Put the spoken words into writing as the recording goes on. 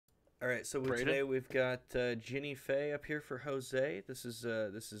All right, so Braden? today we've got JInnie Faye up here for Jose. This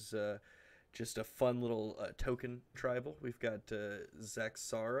is just a fun little token tribal. We've got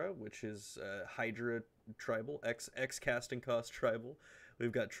Zaxara, which is Hydra tribal, X casting cost tribal.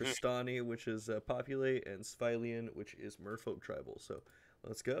 We've got Mm. Trostani, which is populate, and Svyelun, which is merfolk tribal. So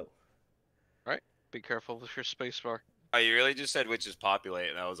let's go. Alright, be careful with your spacebar. Oh, you really just said which is populate,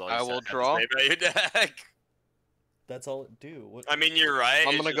 and that was all you I said. will Had to draw. say about your deck. That's all it do. What? I mean, you're right. I'm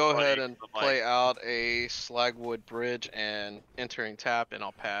it's gonna just go funny, ahead and but, play out a Slagwood Bridge and entering tap, and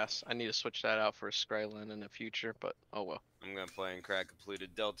I'll pass. I need to switch that out for a Skrylin in the future, but oh well. I'm gonna play and crack a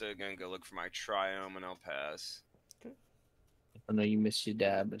polluted delta. Gonna go look for my triome, and I'll pass. I know you miss your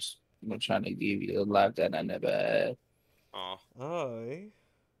dad, but I'm trying to give you a life that I never had. Oh, I.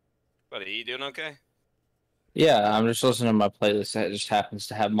 buddy, you doing okay? Yeah, I'm just listening to my playlist that just happens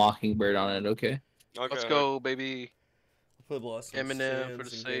to have Mockingbird on it, okay? Okay. Let's go, baby. I'll play Blossom Eminem for the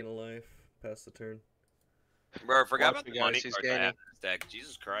Sands and sake. gain a life. Pass the turn. Bro, I forgot Watch about me, the guys, money he's cards I have gaining. in this deck.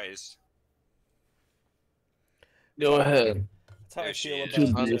 Jesus Christ. Go ahead. That's how I There she feel is. Two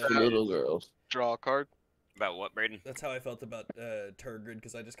about. beautiful Untap. little girls. Draw a card. About what, Braden? That's how I felt about Turgrid,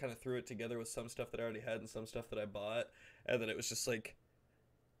 because I just kind of threw it together with some stuff that I already had and some stuff that I bought, and then it was just like,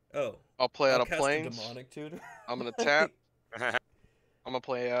 oh, I'll play out I'll a cast Plains. a demonic tutor. I'm gonna tap. I'm gonna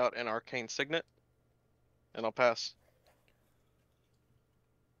play out an Arcane Signet, and I'll pass.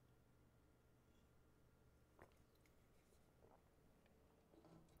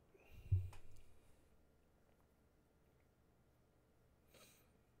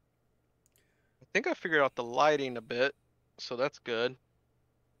 I think I figured out the lighting a bit, so that's good.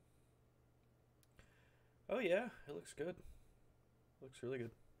 Oh yeah, it looks good. Looks really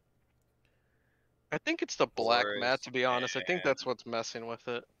good. I think it's the black Forest, mat, to be honest. I think man. that's what's messing with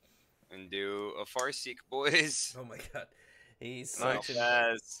it. And do a Farseek, boys. Oh my god, he's Nice. such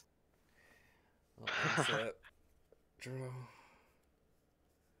Pass. I'll pass that. Draw.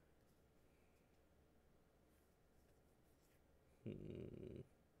 Hmm.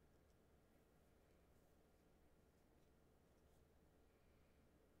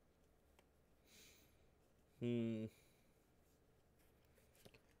 Hmm.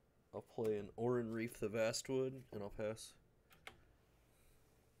 I'll play an Orin Reef the Vastwood, and I'll pass.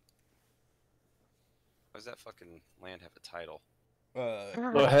 Why does that fucking land have a title?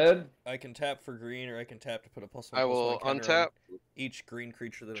 Go ahead. I can tap for green, or I can tap to put a +1/+1 I will counter untap. on each green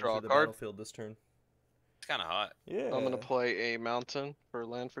creature that Draw enters a the card. battlefield this turn. It's kind of hot. Yeah. I'm gonna play a mountain for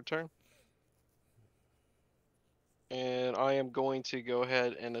land for turn. And I am going to go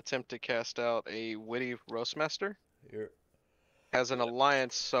ahead and attempt to cast out a Witty Roastmaster. Here. Has an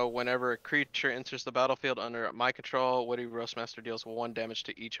alliance, so whenever a creature enters the battlefield under my control, Witty Roastmaster deals 1 damage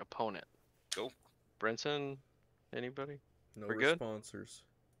to each opponent. Cool. Brenton, anybody? No We're good? responsors.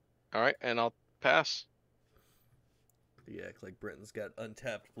 Alright, and I'll pass. You act like Britain's got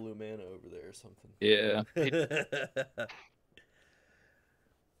untapped blue mana over there or something. Yeah.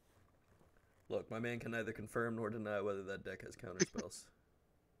 Look, my man can neither confirm nor deny whether that deck has counter spells.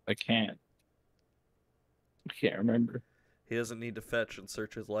 I can't. I can't remember. He doesn't need to fetch and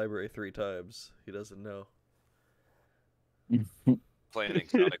search his library 3 times. He doesn't know. Playing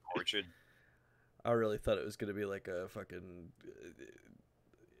Exotic Orchard. I really thought it was going to be like a fucking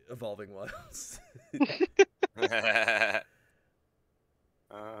Evolving Wilds.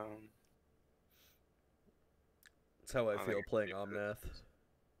 um, That's how I I feel think playing it's pretty Omnath.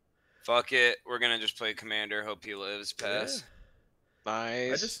 fuck it. We're gonna just play Commander. Hope he lives. Pass.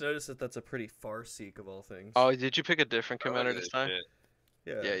 Nice. I just noticed that that's a pretty far seek of all things. Oh, did you pick a different I like commander this this time? shit.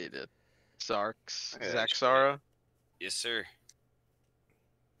 yeah. Yeah, you did. Zarks, Yeah, that's Zaxara. Yes, sir.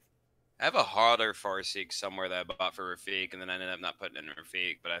 I have a harder Farseek somewhere that I bought for Rafik, and then I ended up not putting it in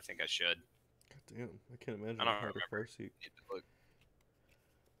Rafik, but I think I should. God damn, I can't imagine I a don't harder remember. far seek. Need to look.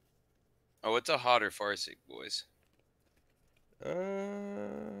 Oh, it's a hotter Farseek, boys. I'll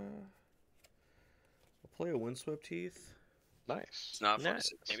play a Windswept Heath. Nice. It's not Nice.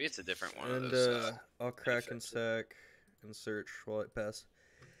 Farseek. Maybe it's a different one of And those. I'll crack and manufactured. sack and search while it pass.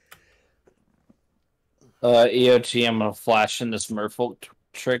 EOT, I'm gonna flash in this Merfolk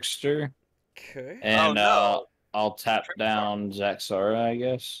Trickster, Okay. and no. I'll tap Trickster. down Zaxara, I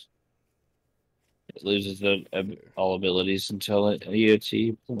guess. It loses all abilities until it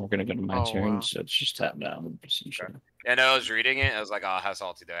EOT. We're gonna go to my Oh, turn, wow. so it's just tap down. Essentially. Yeah, no, I was reading it. I was like, oh, how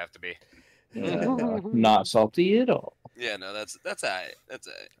salty do I have to be? Not salty at all. Yeah, no, that's alright. That's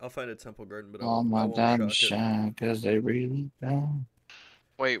alright. I'll find a Temple Garden, but I All won't, I my won't diamonds shock it. shine, cause they really down.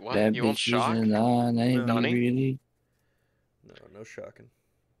 Wait, what? That You won't bitch shock? is in line, they No. be Nani? really. No, no shocking.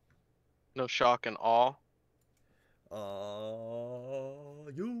 No shock and awe.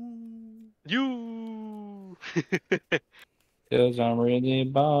 You. You. Cause I'm really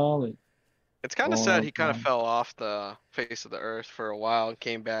balling. It's kind of sad he kind of fell off the face of the earth for a while and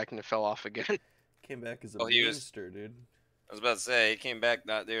came back and it fell off again. Came back as a Well, he was- memester, dude. I was about to say he came back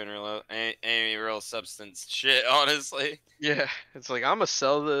not doing any real substance shit. Honestly, Yeah, it's like I'm gonna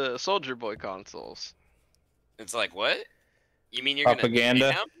sell the Soldier Boy consoles. it's like what? You mean you're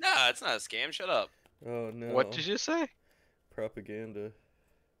Propaganda? gonna scam? No, it's not a scam. Shut up. Oh no. What did you say? Propaganda.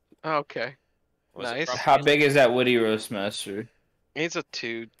 Okay, Was it nice. propaganda? How big is that Woody Roastmaster? It's a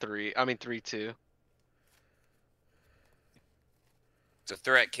 2-3. I mean 3-2. It's a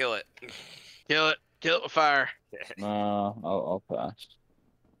threat. Kill it. Kill it. Kill it with fire. No, I'll pass.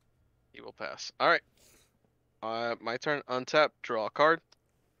 He will pass. All right. My turn. Untap. Draw a card.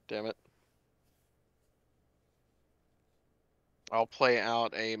 Damn it. I'll play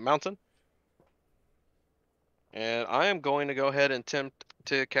out a mountain. And I am going to go ahead and attempt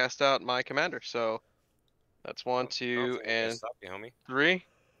to cast out my commander. So that's 1, 2, and Stop you, homie. 3.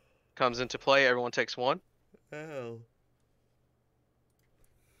 Comes into play. Everyone takes 1. Oh.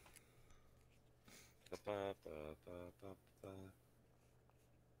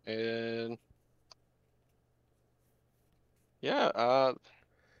 And yeah,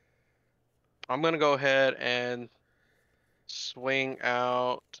 I'm gonna go ahead and swing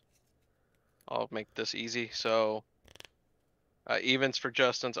out. I'll make this easy. So evens for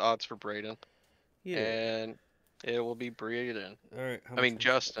Justin's, odds for Braden, Yeah. and it will be Braden. All right. I mean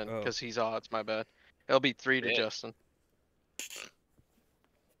Justin, because he's odds. My bad. It'll be 3 to Yeah. Justin.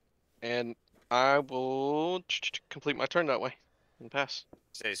 And I will complete my turn that way and pass.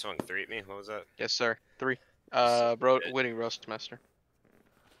 Say you swung 3 at me. What was that? Yes, sir. 3. Son of a bitch. Winning Roastmaster.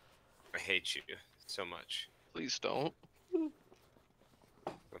 I hate you so much. Please don't. I'm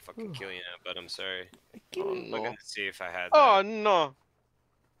gonna fucking kill you now, but I'm sorry. Oh I'm no. looking to see if I had Oh that no.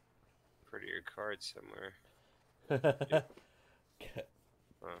 prettier card somewhere.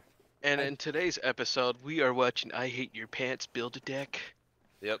 And in today's episode, we are watching I Hate Your Pants build a deck.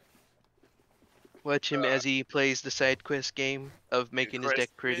 Yep. Watch him as he plays the side quest game of making his deck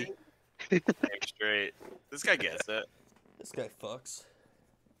pretty. Damn straight. This guy gets it. This guy fucks.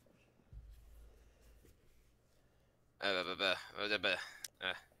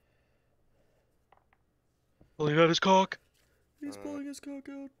 Pulling out his cock. He's pulling his cock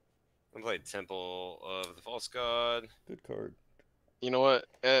out. I played Temple of the False God. Good card. You know what?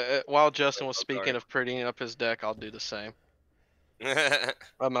 While Justin was Oh, speaking sorry. of prettying up his deck, I'll do the same. And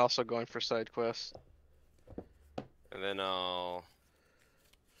I'm also going for side quests. then I'll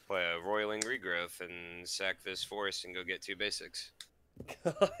play a Roiling Regrowth and sack this forest and go get 2 basics.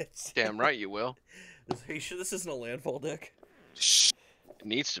 God. Damn right you will. Are you sure this isn't a landfall deck? Shh. It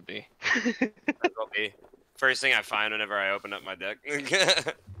needs to be. That'll be first thing I find whenever I open up my deck.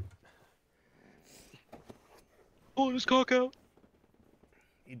 Pulling his cock out.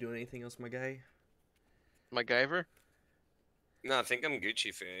 You doing anything else, my guy? MacGyver? No, I think I'm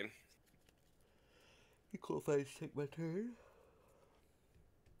Gucci fame. You cool if I take my turn?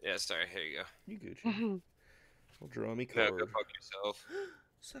 Yeah, sorry, here you go. You Gucci. I'll draw me card. No, go fuck yourself.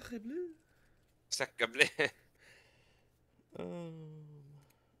 Sacre bleu. Sacre bleu.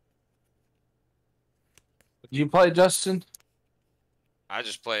 Did you play Justin? I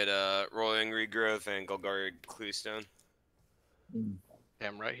just played Rolling Regrowth and Golgari Cluestone.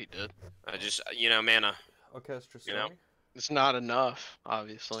 Damn right he did. I just, mana. I'll cast Trostani. You know? It's not enough,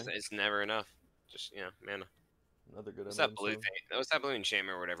 obviously. It's never enough. Just, mana. Another good What's that emblem, blue so- thing? What's that blue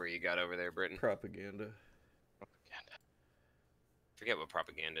enchantment or whatever you got over there, Britain? Propaganda. Forget what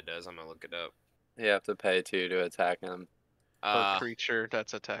propaganda does. I'm gonna look it up. You have to pay 2 to attack him. Per creature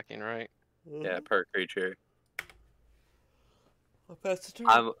that's attacking, right? Yeah, per creature. I'll pass the turn.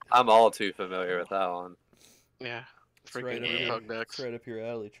 I'm all too familiar with that one. Yeah. It's right, Freaking up group your, hug decks. it's right up your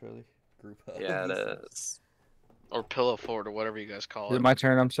alley, Charlie. Group hug. Yeah, it is. Or pillow fort or whatever you guys call Is it it. my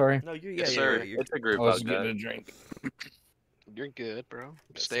turn? I'm sorry. No, you're Yes, yeah, sir. yeah, you're It's a group I was hug getting a deck. drink. You're good, bro.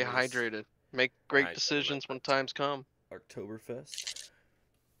 Yes, Stay it is. hydrated. Make great Hydrated, decisions my when times come. Oktoberfest.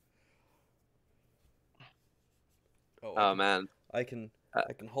 Oh man, I can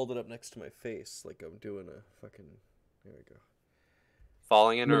hold it up next to my face like I'm doing a fucking. There we go.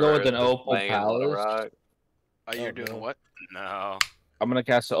 falling in I'm gonna go with reverse. an is Opal playing in Little Palace. Rock. You're Oh, doing no. what? No. I'm gonna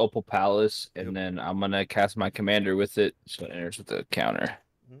cast the Opal Palace, and Yep. then I'm gonna cast my commander with it, so it enters with the counter.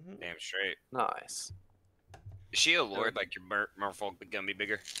 Mm-hmm. Damn straight. Nice. Is she a lord like your merfolk gonna be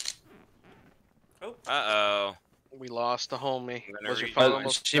bigger? Oh. Uh-oh. We lost the homie. I'm gonna Was your read phone that.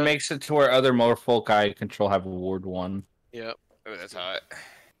 almost She dead? makes it to where other more folk I control have Ward 1. Yep. Oh, that's hot.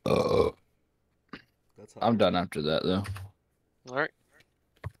 That's how I'm done after that, though. Alright.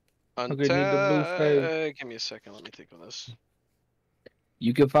 need the blue face. Give me a second. Let me think on this.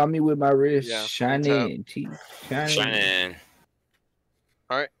 You can find me with my wrist Yeah, shining, teeth shining. Shining.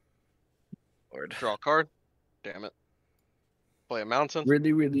 Lord. Draw a card. Damn it. Play a mountain.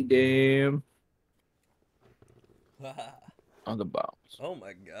 Really, really damn on the bombs. Oh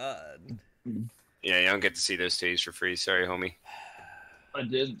my god. Yeah, you don't get to see those days for free. Sorry, homie. I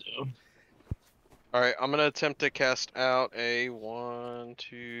did though. Alright, I'm gonna attempt to cast out a 1,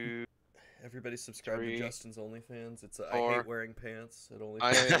 2. Everybody subscribe to 3, Justin's OnlyFans. It's I 4. hate wearing pants at OnlyFans.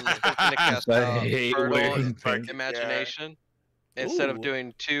 I am attempting to cast I out hate Fertile wearing pants. Imagination. Instead of Ooh.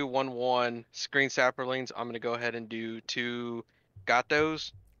 doing 2 1/1 screen sapperlings, I'm gonna go ahead and do 2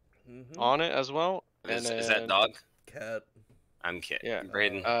 Gatos on it as well. Is And that then, dog? Cat. I'm kidding. Yeah.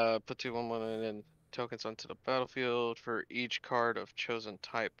 Braden. put 2 1/1 and then tokens onto the battlefield for each card of chosen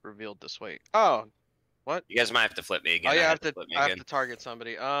type revealed this way. Oh, what? You guys might have to flip me again. Oh yeah, flip me I have again. to target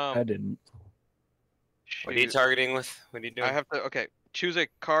somebody. I didn't. What are you shoot. targeting with? What are you doing? I have to, okay. Choose a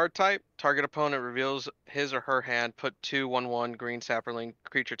card type. Target opponent reveals his or her hand. Put 2 1/1 green sapperling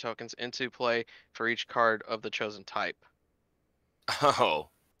creature tokens into play for each card of the chosen type. Oh,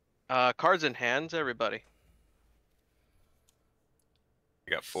 Cards in hands, everybody.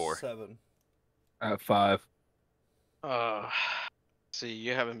 I got 4. 7. I have 5. See,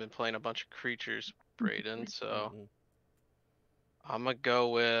 you haven't been playing a bunch of creatures, Braden, so Mm-mm. I'm gonna go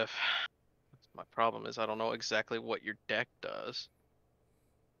with. My problem is I don't know exactly what your deck does.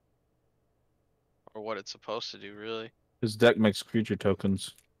 Or what it's supposed to do, really. His deck makes creature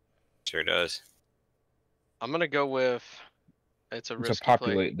tokens. Sure does. I'm gonna go with. It's a It's a risky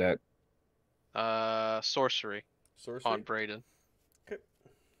populate deck. play. Sorcery Sorcery. on Braden.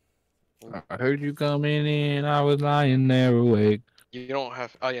 I heard you coming in. I was lying there awake. You don't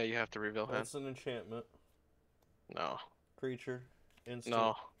have. Oh yeah, you have to reveal hand. That's an enchantment. No, Creature. Instant.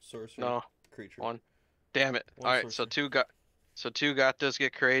 no, Sorcery. no. Creature. One. Damn it! One All right, so sorcery. two got this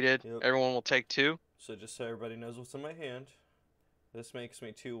get created. Yep. Everyone will take 2. So just so everybody knows what's in my hand, this makes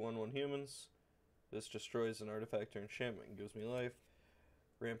me 2 1/1 humans. This destroys an artifact or enchantment and gives me life.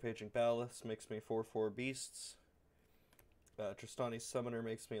 Rampaging Ballast makes me 4/4 beasts. Trostani Summoner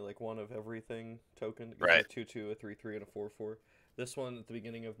makes me like one of everything token. It gives me a Right. 2/2, a 3/3, and a 4/4. This one at the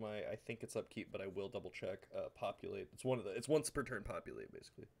beginning of my, I think it's upkeep, but I will double check. Populate. It's one of the. It's once per turn. Populate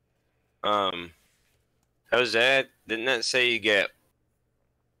basically. How's that? Didn't that say you get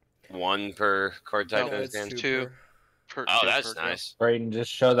 1 per card type No, in it's his hand? 2. Oh, Two that's per go. nice. Braden,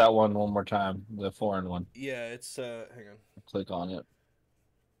 just show that one more time. The 4-1. Yeah, it's hang on. Click on it.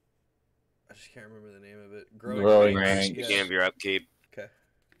 I just can't remember the name of it. Growing Ranks. Ranks. Yeah. Beginning of your upkeep. Okay.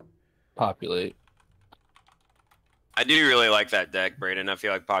 Populate. I do really like that deck, Braden. I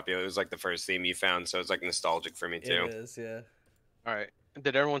feel like Popular was like the first theme you found, so it's like nostalgic for me too. It is, yeah. All right.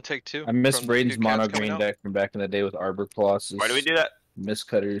 Did everyone take 2? I miss from the Braden's 2 cats mono coming green out? deck from back in the day with Arbor Colossus. Why do we do that?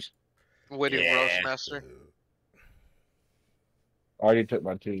 Miscutters. Witty Yeah. Roastmaster. Already took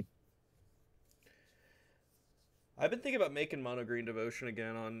my 2. I've been thinking about making mono green devotion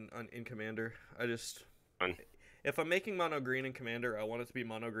again on in Commander. I just Fun. if I'm making mono green in Commander, I want it to be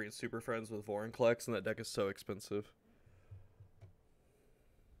mono green super friends with Vorinclex, and that deck is so expensive.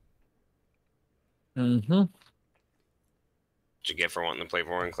 Mm-hmm. What'd you get for wanting to play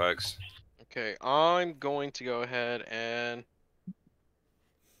Vorinclex? Okay, I'm going to go ahead and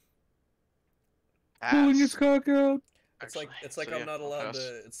Pulling his pass. cock out. It's Actually, like so I'm yeah, not I'll allowed pass.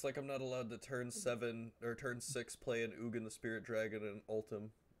 to. It's like I'm not allowed to turn 7 or turn 6 play an Ugin the Spirit Dragon and Ultim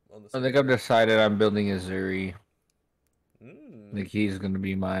on the. I think I've decided I'm building a Zuri. I Mm. think he's gonna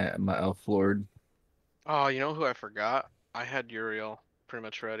be my elf lord. Oh, you know who I forgot? I had Uriel pretty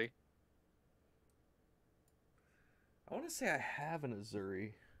much ready. I want to say I have an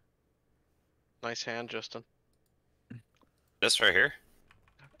Azuri. Nice hand, Justin. This right here?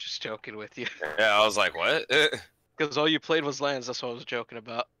 Just joking with you. Yeah, I was like, what? Because all you played was lands, that's what I was joking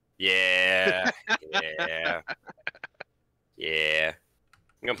about. Yeah. Yeah. Yeah.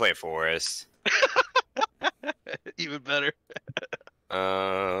 I'm gonna play Forest. Even better.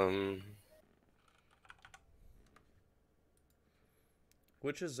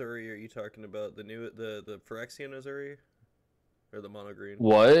 Which Azuri are you talking about? The new the Phyrexian Azuri, or the mono green?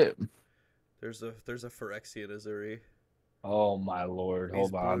 What? There's a Phyrexian Azuri. Oh my lord! He's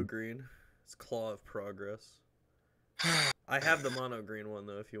Hold blue on. green. It's Claw of Progress. I have the mono green one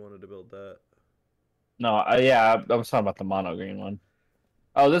though. If you wanted to build that. No, yeah, I was talking about the mono green one.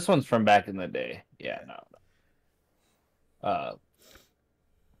 Oh, this one's from back in the day. Yeah, no.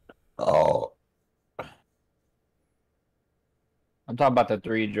 Oh. I'm talking about the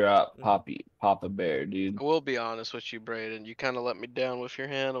 3-drop Papa Bear, dude. I will be honest with you, Braden. You kind of let me down with your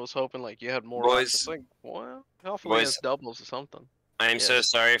hand. I was hoping like you had more Boys. options. Like, well, hopefully Boys. it's doubles or something. I am so Yes.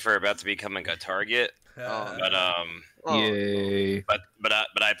 sorry for about to becoming a target, Oh, but Oh, Yay. but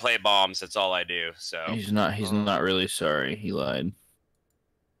I play bombs. That's all I do. So He's not really sorry. He lied.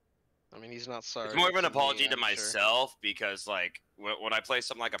 I mean, he's not sorry. it's more of an to apology me, to I'm sure. myself because like when I play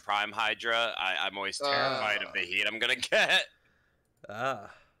something like a Prime Hydra, I'm always terrified of the heat I'm gonna get. Ah.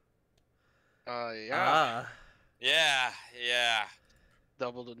 Yeah. Yeah.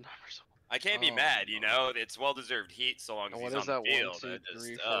 Double the numbers. I can't be Oh, mad, you no. know. It's well-deserved heat so long as And he's what is on that? the 1, field. 2, It 3,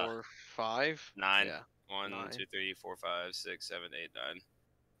 just, 4, 5. 9. Yeah. 1, 9. 2, 3, 4, 5, 6, 7, 8, 9.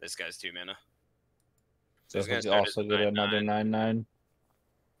 This guy's 2 mana. So he's gonna he'll start also as get 9/9. another 9/9.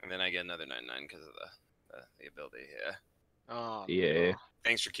 And then I get another 9/9 because of the ability. Yeah. Oh, Yeah. no.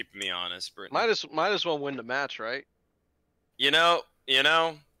 Thanks for keeping me honest, Brittany. Might as well win the match, right? You know,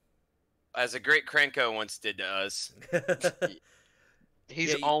 as a great Krenko once did to us.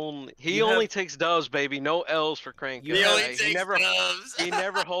 He's Yeah, he you only have- takes dubs, baby. No L's for Crank. You He have- only He takes never dubs. he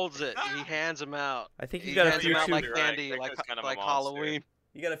never holds it. He hands them out. I think you He got a hands few them out too, like You're right. candy, like Krenko's kind of a like monster. Halloween.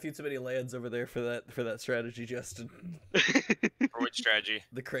 you got a few too many lands over there for that strategy, Justin. For which strategy?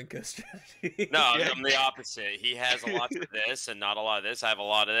 The Krenko strategy. No, Yeah. I'm the opposite. He has a lot of this and not a lot of this. I have a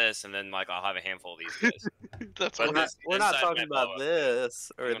lot of this, and then like I'll have a handful of these guys. That's But what this- We're this not side talking might blow about up.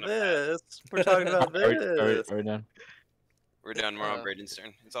 this or I'm gonna this. We're talking about Are this. we done? We're done. We're on Braden's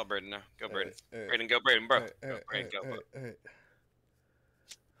turn. It's all Braden now. Go Braden. Braden, go Braden, bro. Go Braden, go. Bro.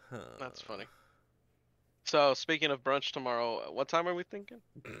 That's funny. So speaking of brunch tomorrow, what time are we thinking?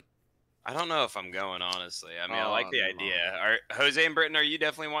 I don't know if I'm going, honestly. I mean, I like Oh, the no. idea. Are Jose and Britton, are you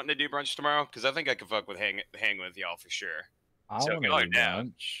definitely wanting to do brunch tomorrow? Because I think I could fuck with hang with y'all for sure. I So want y'all are to down.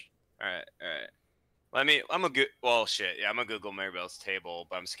 lunch. All right. I'm gonna Google Maribel's table,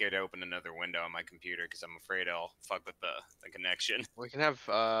 but I'm scared to open another window on my computer because I'm afraid I'll fuck with the connection. We can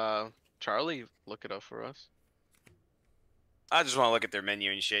have Charlie look it up for us. I just want to look at their menu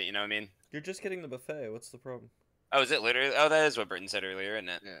and shit. You know what I mean? You're just getting the buffet. What's the problem? Oh, is it literally? Oh, that is what Britton said earlier, isn't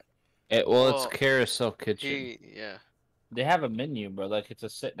it? Yeah. Well, Well, it's Carousel Kitchen. Yeah. They have a menu, bro. Like it's a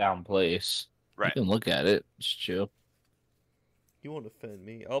sit-down place. Right. You can look at it. It's chill. You won't offend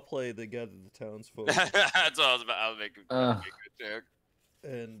me. I'll play the Gather the Townsfolk, That's all I was about. I'll make a good joke.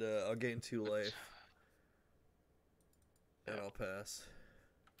 and I'll gain 2 life, and I'll pass.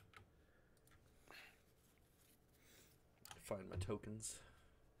 Find my tokens.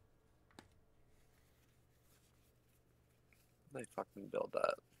 They fucking build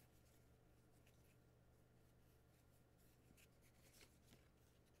that.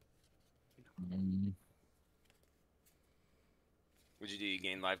 Mm, What'd you do? You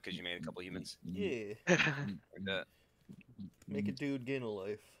gain life because you made a couple humans. Yeah, Like that. make a dude gain a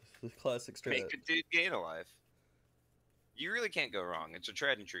life. The classic strat. Make a dude gain a life. You really can't go wrong. It's a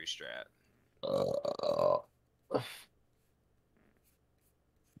tried and true strat. Oh.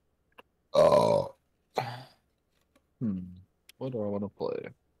 What do I want to play?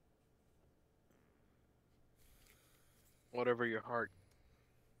 Whatever your heart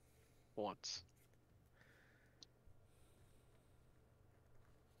wants.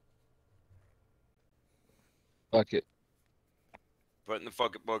 Fuck it. Put in the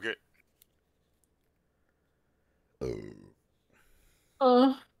fucking bucket.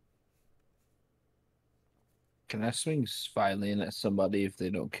 Can I swing Svyelun at somebody if they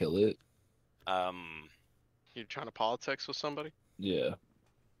don't kill it? You're trying to politics with somebody? Yeah.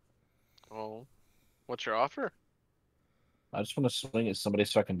 Oh. What's your offer? I just want to swing at somebody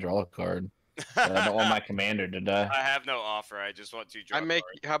so I can draw a card. But I don't want my commander to die. I have no offer. I just want to draw.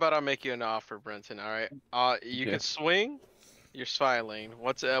 How about I make you an offer, Brenton? All right. You Okay. can swing your Svyelun.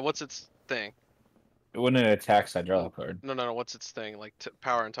 What's its thing? When it attacks, I draw a card. No. What's its thing? Like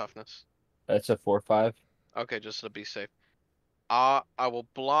power and toughness. That's a 4/5. Okay, just to be safe. I will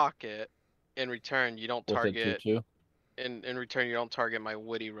block it. In return, you don't With a target. 2/2. In return, you don't target my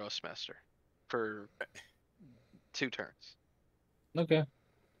witty roastmaster for 2 turns. Okay.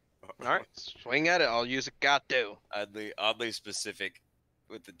 All right, swing at it. I'll use a gato. Oddly specific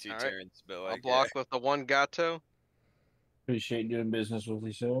with the 2 All right. turns, but I'll like block with the 1 gato, Appreciate doing business with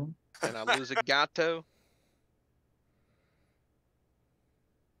you, sir. and I lose a gato.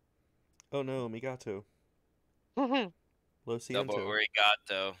 Oh no, Migato. All Lo double siento.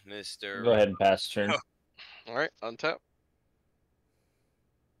 arigato, Mister. Go ahead and pass turn. right, untap.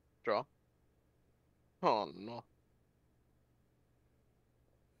 Draw. Oh no.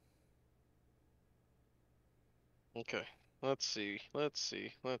 Okay, let's see.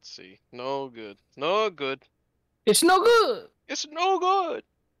 No good. It's no good. It's no good.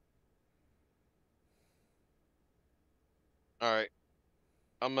 All right.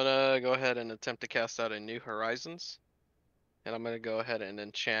 I'm gonna go ahead and attempt to cast out a New Horizons, and I'm gonna go ahead and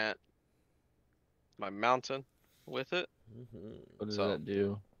enchant my mountain with it. What does So- that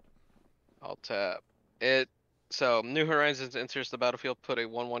do? I'll tap it. So New Horizons enters the battlefield. Put a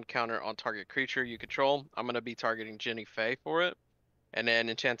 1/1 counter on target creature you control. I'm gonna be targeting JInnie Fey for it, and then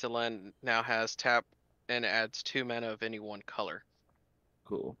Enchanted Land now has tap and adds 2 mana of any one color.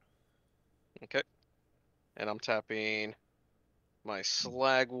 Cool. Okay. And I'm tapping my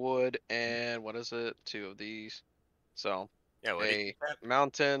Slagwood and what is it? 2 of these. So Yeah, what do you a tap?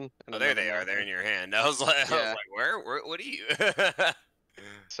 mountain. And Oh, there another they are. They're in mountain. your hand. I was like, Yeah. where? What are you?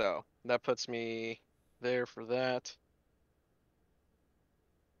 So that puts me there for that.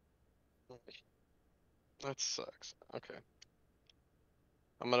 That sucks. Okay.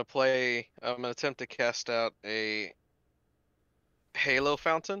 I'm gonna attempt to cast out a Halo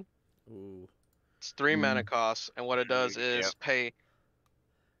Fountain. Ooh. It's 3 mana cost, and what it does is Yep. pay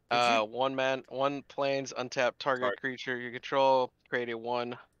Did you- 1 planes, untap target Target. creature you control, create a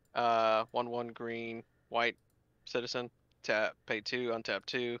 1/1 green white citizen, tap, pay 2, untap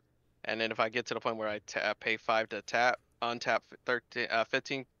 2, and then if I get to the point where I pay 5 to tap, untap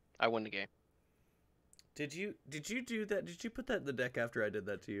 15, I win the game. Did you do that? Did you put that in the deck after I did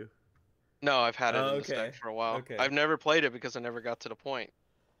that to you? No, I've had it Oh, in this deck okay. for a while. Okay. I've never played it because I never got to the point.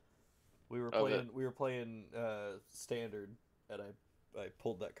 We were Of it. playing standard, and I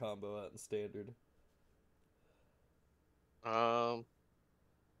pulled that combo out in standard.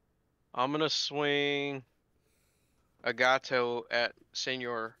 I'm gonna swing a Gato at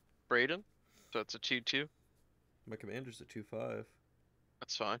Senor Braden. So it's a 2/2. My commander's at 2/5.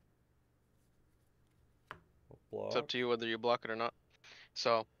 That's fine. I'll block. It's up to you whether you block it or not.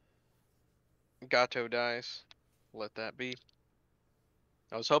 So Gato dies. Let that be.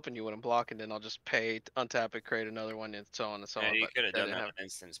 I was hoping you wouldn't block, and then I'll just pay, untap it, create another one, and so on and so Yeah, on. you But could have that done didn't that happen. at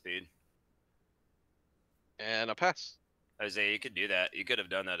instant speed. And I pass. Jose, you could do that. You could have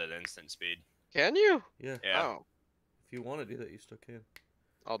done that at instant speed. Can you? Yeah. Yeah. Oh, If you want to do that, you still can.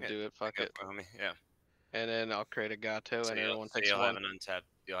 I'll Yeah, do it. Fuck Go it. for homie. Yeah. And then I'll create a Gato, So and everyone so takes you'll one. have an untapped.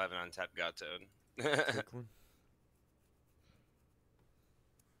 You'll have an untapped Gato. Quick one.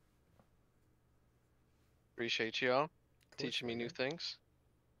 Appreciate y'all Of course, teaching me my new man. things.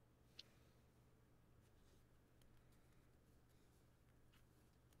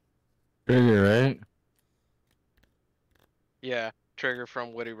 Trigger, right? Yeah, trigger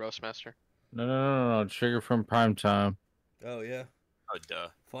from Witty Roastmaster. No. Trigger from Prime Time. Oh yeah. Oh, duh.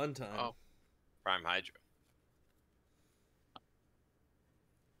 Fun time. Oh. Prime Hydra.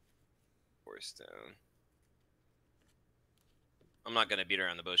 Force Stone. I'm not gonna beat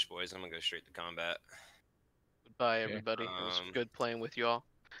around the bush, boys. I'm gonna go straight to combat. Goodbye, Okay. everybody. It was Um, good playing with y'all.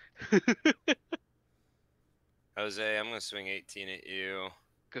 Jose, I'm gonna swing 18 at you.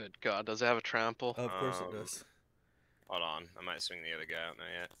 Good God, does it have a trample? Of course it Um, does. Hold on, I might swing the other guy out now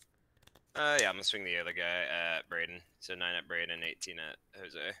yet. Yeah, I'm gonna swing the other guy at Braden. So 9 at Braden, 18 at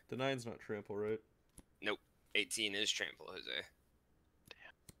Jose. The 9's not trample, right? 18 is trample, Jose.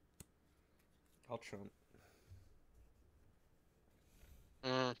 I'll trump.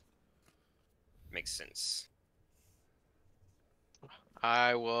 Mm, Makes sense.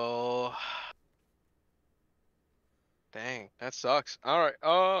 I will. Dang, that sucks. All right.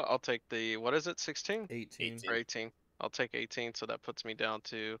 I'll take the, what is it? 16 18. 18. or 18? I'll take 18, so that puts me down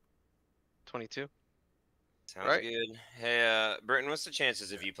to 22. Sounds Right. good. Hey, Britton, what's the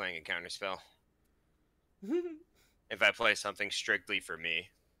chances of you playing a counterspell? If I play something strictly for me.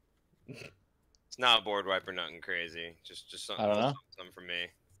 It's not a board wiper, nothing crazy. Just something, I don't know. something for me.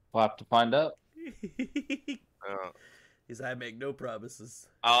 We'll have to find out. He's I make no promises.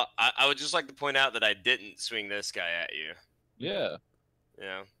 I would just like to point out that I didn't swing this guy at you. Yeah,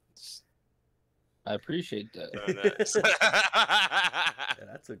 Yeah. Just I appreciate that. throwing that. And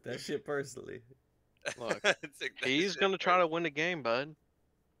I took that shit personally. Look, Took that he's shit gonna try to first. win the game, bud.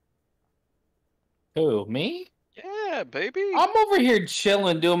 Who, me? Yeah, baby. I'm over here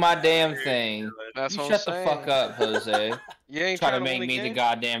chilling, doing my damn thing. That's You what shut I'm the saying. fuck up, Jose. You ain't Trying to trying make win me the the game?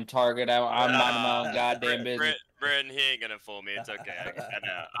 goddamn target. I'm minding my own Nah, goddamn business. Britton, he ain't gonna fool me. It's okay. I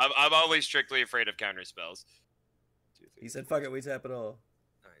know. I'm always strictly afraid of counter spells. 2, 3, He said, "Fuck it, we tap it all."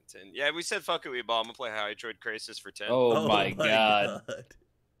 9, 10. Yeah, we said fuck it, we ball. I'm gonna play Hydroid Crisis for 10. Oh, my god.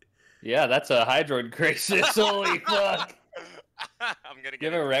 Yeah, that's a Hydroid crisis. Holy fuck. I'm gonna You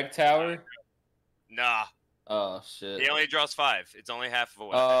get have a Rec Tower? Nah, Oh, shit. he only draws 5. It's only half of a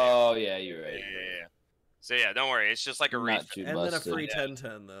weapon. Oh, yeah, you're yeah, right. yeah. So yeah, don't worry. It's just like a You're reef. not too And then a busted. free Yeah.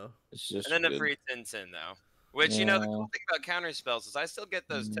 10/10 though. It's just And then a good. free 10/10 though. Which you know the Yeah. cool thing about counter spells is I still get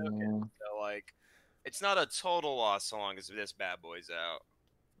those tokens. So like, it's not a total loss so long as this bad boy's out.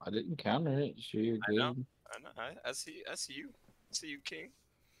 I didn't counter it. Sure, you're I know. good. I know. I see. I see you. I see you, King.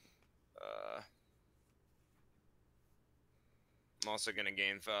 I'm also gonna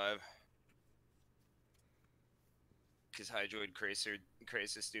gain 5. Because Hydroid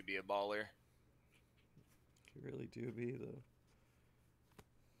Krasis do be a baller. You really do be though.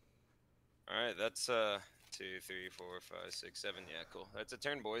 All right, that's 2, 3, 4, 5, 6, 7. Yeah, cool. That's a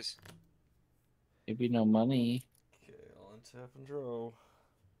turn, boys. Maybe no money. Okay, I'll untap and draw.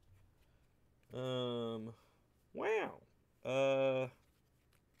 Wow.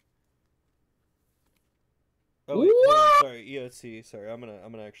 Oh wait, hold on, sorry, EOT. Sorry, I'm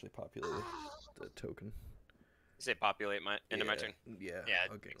gonna actually populate the token. You say populate my into my turn. Yeah. Yeah,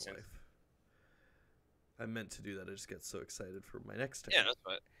 it Okay. makes sense. Life. I meant to do that. I just get so excited for my next turn. Yeah, that's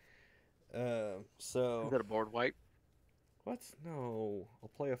what. Is So that a board wipe? what? No, I'll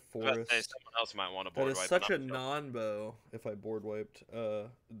play a I was about forest. to say someone else might want to That board is wipe. such a but I'm sure. non-bow if I board wiped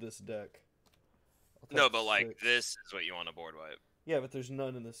this deck. I'll No, take but like 6. this is what you want to board wipe. Yeah, but there's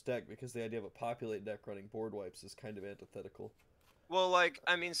none in this deck because the idea of a populate deck running board wipes is kind of antithetical. Well, like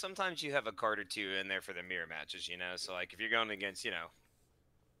I mean, sometimes you have a card or two in there for the mirror matches, you know. So like if you're going against, you know,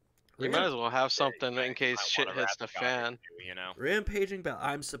 You might as well have something you in case might shit want a hits the Wrath of God or fan. two, you know. Rampaging Bell.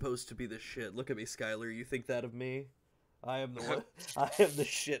 I'm supposed to be the shit. Look at me, Skylar. You think that of me? I am the one. I am the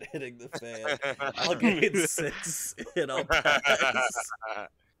shit hitting the fan. I'll gain 6 and I'll pass.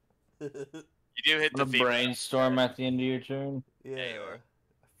 You do hit the The female. brainstorm at the end of your turn. Yeah, you are.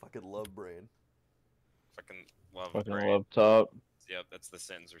 I fucking love brain. Fucking love Fucking brain. love top. Yep, that's the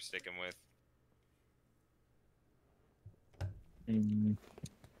sentence we're sticking with. Mm.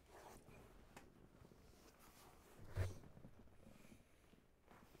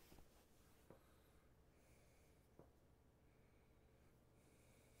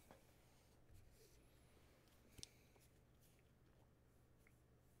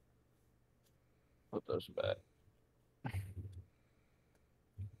 Put those back.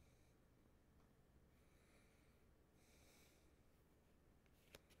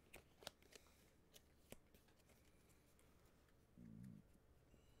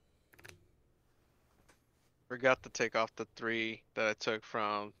 Forgot to take off the 3 that I took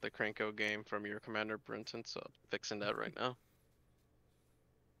from the Krenko game from your commander, Brenton, so I'm fixing that right now.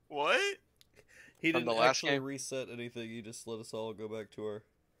 What? He From didn't the last actually game? reset anything. He just let us all go back to our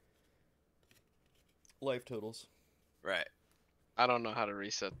life totals. Right. I don't know how to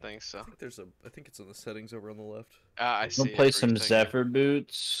reset things, so I think it's in the settings over on the left. I see. We'll play it, some reset, yeah. Zephyr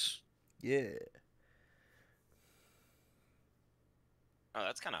boots. Yeah. Oh,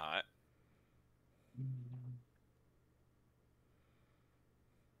 that's kind of hot.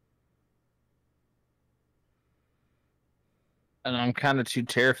 And I'm kind of too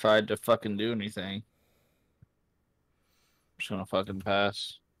terrified to fucking do anything. I'm just gonna fucking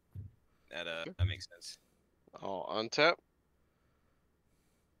pass. That makes sense. I'll untap.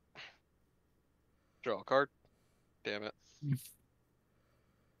 Draw a card. Damn it.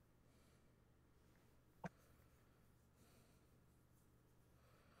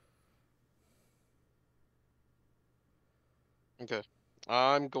 Okay.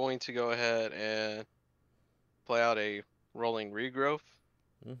 I'm going to go ahead and play out a rolling regrowth.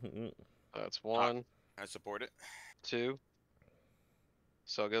 Mm-hmm. That's 1, I support it. 2.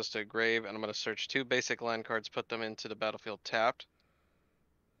 So it goes to grave, and I'm going to search 2 basic land cards, put them into the battlefield tapped.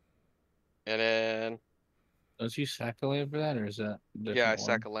 And then, Don't you sack a land for that, or is that a different yeah, I one?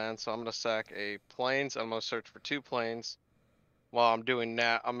 sack a land, so I'm going to sack a plains. I'm going to search for 2 plains. While I'm doing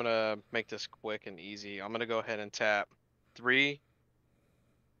that, I'm going to make this quick and easy. I'm going to go ahead and tap 3,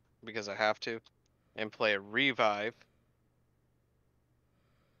 because I have to, and play a revive.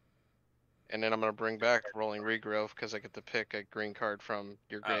 And then I'm going to bring back rolling regrowth, because I get to pick a green card from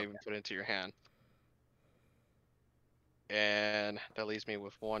your grave and put it into your hand. And that leaves me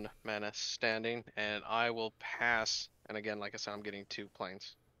with 1 mana standing, and I will pass. And again, like I said, I'm getting 2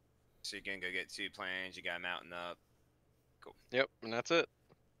 planes. So you can go get 2 planes. You got a mountain up. Cool. Yep, and that's it.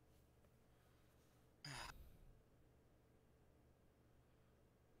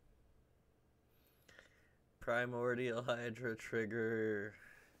 Primordial Hydra trigger.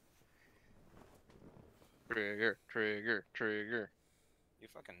 Trigger, trigger, trigger. You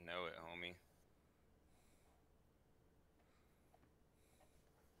fucking know it, homie.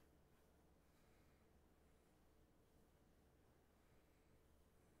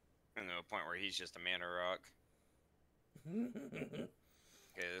 And to a point where he's just a mana rock.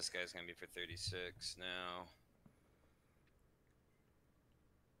 Okay, this guy's gonna be for 36 now.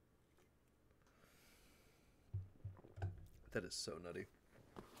 That is so nutty.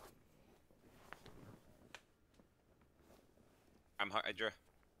 I'm Hydra.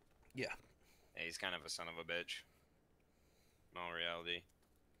 Yeah. Yeah, he's kind of a son of a bitch. In all reality.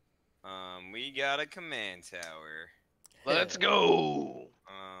 We got a command tower. Let's go.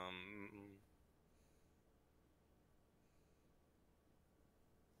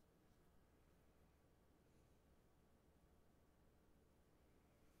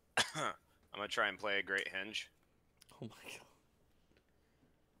 I'm gonna try and play a Great Henge. Oh my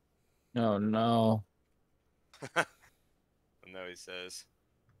god. Oh no. No, he says.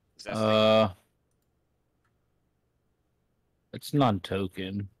 Is that It's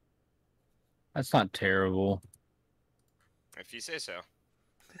non-token. That's not terrible. if you say so.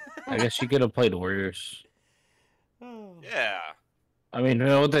 I guess you could have played worse. Oh. Yeah. I mean,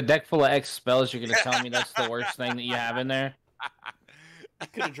 with a deck full of X spells, you're gonna tell me that's the worst thing that you have in there? You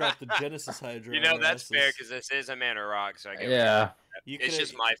could have dropped the Genesis Hydra. You know, on that's fair us. because this is a mana rock, so I get Yeah. You It's coulda-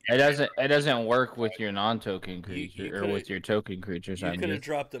 just my It favorite. doesn't work with your non-token You creature or coulda- with your token creatures. You I could mean, have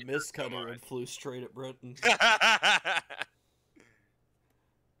dropped a Mist Cutter and flew straight at Brenton. favorite.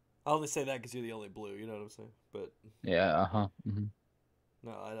 I only say that because you're the only blue. You know what I'm saying? But yeah,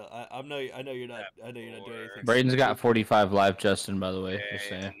 no, I know you're not. I know you're not doing anything. Braden's got stupid. 45 life, Justin. By the way, just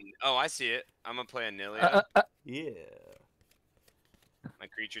saying. And- oh, I see it. I'm gonna play a Nilia. Yeah. My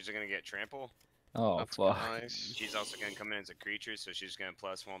creatures are gonna get trample. Oh That's fuck! nice. She's also gonna come in as a creature, so she's gonna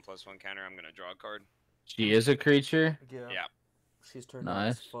 +1/+1 counter. I'm gonna draw a card. She is a creature. Yeah. Yeah. She's turned on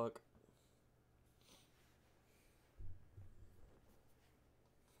as Nice. fuck.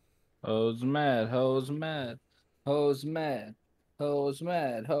 Hoes mad. Hoes mad. Hoes mad. Hoes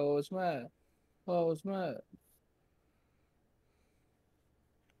mad. Hoes mad. Hoes mad.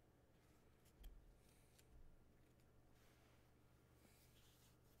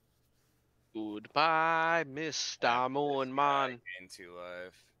 Goodbye, Mr. Moon Man. Gain 2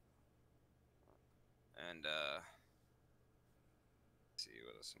 life. And let's see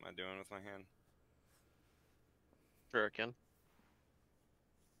what else am I doing with my hand? Shuriken.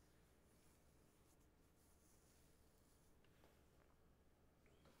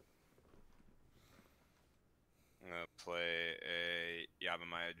 I'm gonna play a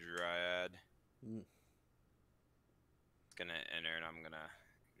Yavimaya Dryad. Mm. It's gonna enter, and I'm gonna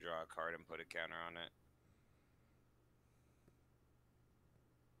draw a card and put a counter on it.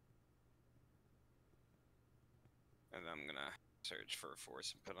 And I'm gonna search for a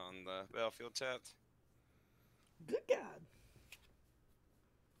force and put on the battlefield tapped. Good God.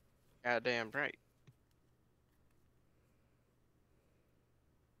 Goddamn right.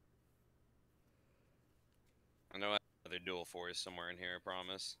 I know I have another dual force somewhere in here, I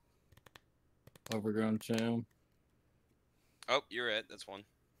promise. Overgrown tomb. Oh, you're it. That's one.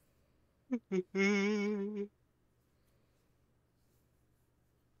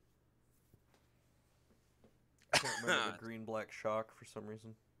 I can't remember the green black shock for some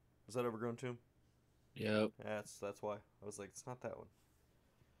reason. Is that Overgrown Tomb? Yep. Yeah, that's why. I was like, it's not that one.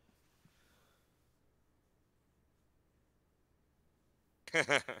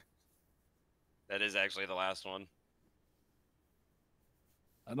 That is actually the last one.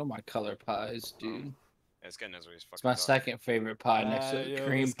 I know my color pies, dude. Yeah, this guy knows what he's fucking It's my talking. second favorite pie next to the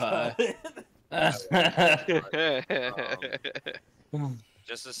cream pie.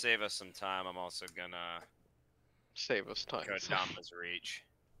 Just to save us some time, I'm also gonna Save us time. go Dama's Reach.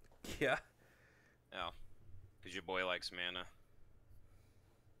 Yeah. Yeah, because your boy likes mana.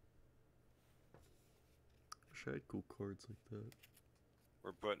 Wish I had cool cards like that.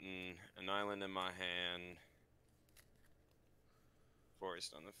 We're putting an island in my hand.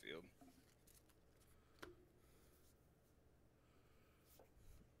 Forest on the field.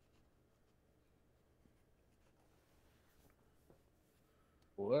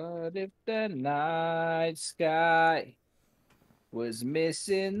 What if the night sky was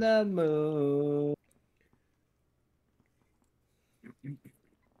missing the moon?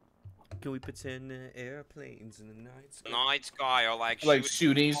 Can we pretend airplanes in the night sky? Night sky, or like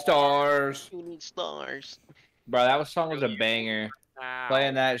Shooting stars. Shooting stars. Bro, that song was a banger.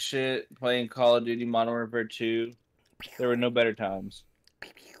 Playing that shit, playing Call of Duty Modern Warfare 2. There were no better times.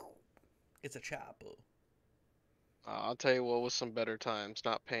 It's a chopper. I'll tell you what was some better times.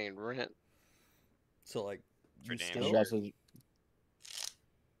 Not paying rent. So like, For you damn still? sure.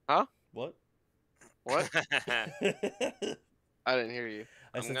 Also, What? What? I I didn't hear you.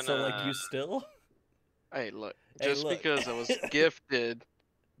 said, so like, you still? Hey, look. Hey, Just look. because I was gifted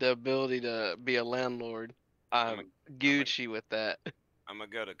the ability to be a landlord, I'm Gucci with that. I'm gonna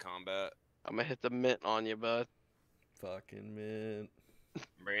go to combat. I'm gonna hit the mint on you, bud. Fucking mint.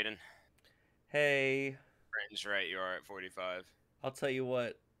 Braden. Hey. Britain's right. You are at 45. I'll tell you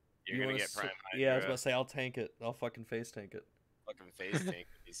what. You're You gonna wanna get Prime Yeah, I was Hydra. about to say I'll tank it. I'll fucking face tank it. Fucking face tank,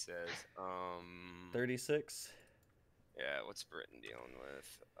 he says. 36. Yeah, what's Britain dealing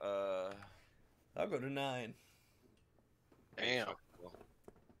with? I'll go to 9. Pretty Damn. fucking cool.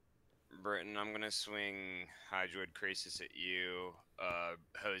 Britain, I'm gonna swing Hydroid Crisis at you.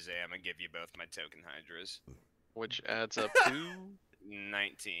 Jose, I'm gonna give you both my token Hydras. Which adds up to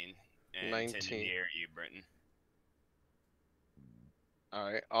 19. And 10 in 19. the air at you, Britain.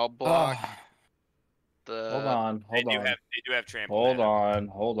 Alright, I'll block Hold the. on, They hold on. do have trample. Hold mana. on,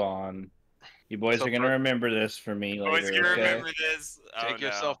 hold on. You boys So are gonna for- remember this for me Boys, later, you okay? remember this? Take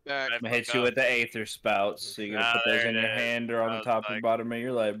yourself back. I I'm gonna hit fuck you up. with the Aether Spouts, so you're gonna Ah, put those there in it your is. hand or on I the was top like- and bottom of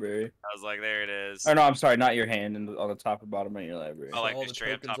your library. I was like, there it is. Or no, I'm sorry, not your hand, on the top and bottom of your library. I like all this the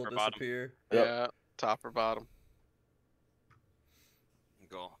straight up tokens top will or bottom. disappear. Yep. Yeah, top or bottom.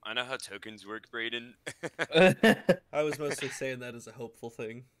 Cool. I know how tokens work, Brayden. I was mostly saying that as a hopeful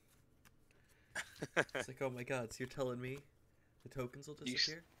thing. It's like, oh my god, so you're telling me the tokens will You s-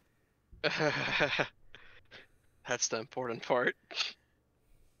 disappear? That's the important part.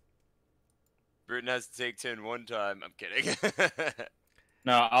 Britain has to take 10 one time. I'm kidding.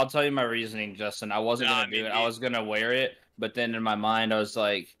 No, I'll tell you my reasoning, Justin. I wasn't No, gonna I do mean, it. I was gonna wear it, but then in my mind, I was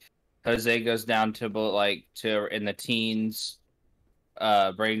like, Jose goes down to to in the teens.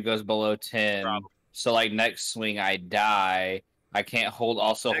 Brain goes below 10. Problem. So like next swing, I die. I can't hold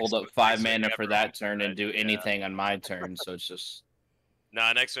Next up swing, 5 mana for everyone that turn and died, do yeah. anything on my turn. So it's just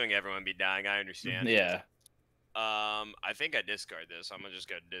Nah, next swing everyone be dying. I understand. yeah. I think I discard this. I'm gonna just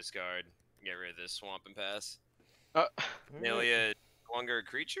go discard, get rid of this swamp and pass. Uh, Alright. Amelia, longer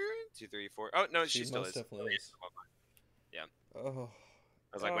creature? 2, 3, 4. Oh no, she still most is. definitely is. Yeah. Oh,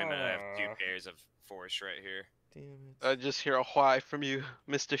 I was like, wait a minute, I have 2 Ah. pairs of force right here. damn I it. just hear a why from you,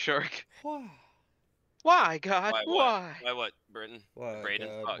 Mr. Shark. Why? Why, God? Why what? Why? Why what, Britain? Why,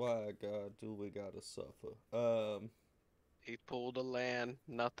 Brayden, God? fuck. Why, God, do we gotta suffer? He pulled a land,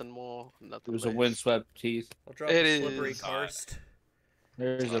 nothing more, It nothing was less. a windswept teeth. I'll drop It a slippery is. karst.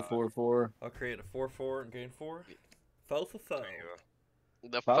 There's a 4/4. I'll create a 4/4 and gain 4. Foe for foe. There you go.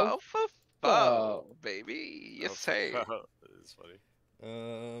 The Foe? foe for foe, Foe. baby. Oh, Yes, say. this is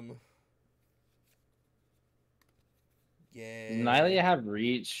funny. Yeah. Does Nylia have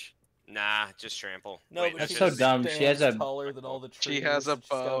reach? Nah, just trample. No, Wait, but That's she so just dumb. She has stands a- taller than all the trees. She has a and she's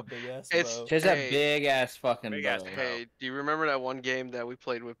got bow. big ass It's- bow. She has Hey. a big ass fucking Big bow. ass bow. Hey, do you remember that one game that we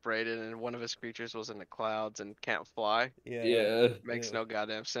played with Brayden and one of his creatures was in the clouds and can't fly? Yeah. Yeah. Makes Yeah. no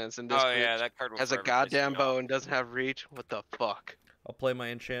goddamn sense. And this Oh yeah, creature that card will has a forever piss me goddamn off. bow and doesn't have reach. What the fuck? I'll play my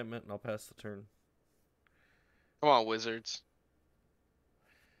enchantment and I'll pass the turn. Come on, wizards.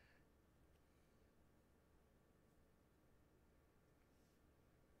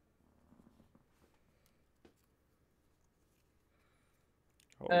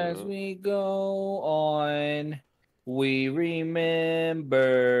 As we go on, we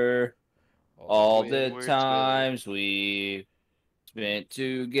remember all we the were times we spent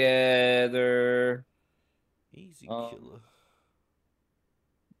together. Easy Um, killer.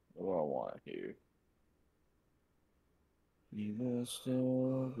 What do I want here? You will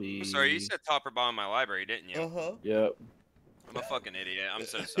still be. I'm sorry, you said top or bottom of my library, didn't you? Uh-huh. Yep. I'm a fucking idiot. I'm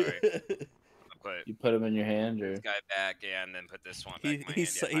so sorry. I put You put them in your hand, or this guy back, yeah, and then put this swamp back he in my he, hand.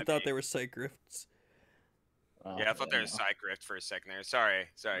 sa- Yeah, he my thought bad. they were sight grifts. Oh, Yeah, I thought there was no. Psych Rift for a second there. Sorry,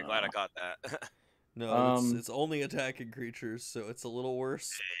 glad I No. caught that. No, Um, it's only attacking creatures, so it's a little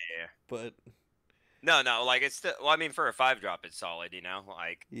worse. yeah. But No, like it's still. Well, I mean, for a 5-drop, it's solid. You know,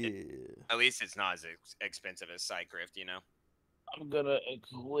 like yeah. at least it's not as expensive as Psych Rift. You know. I'm gonna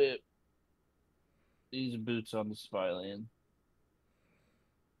equip these boots on the Svyelun.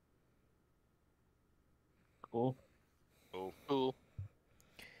 Cool. Cool.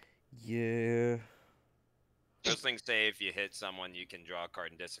 Yeah. Those things say if you hit someone, you can draw a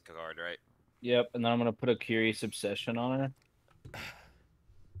card and discard, right? Yep, and then I'm gonna put a Curious Obsession on her.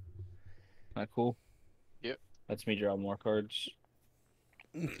 That cool? Yep. Lets me draw more cards.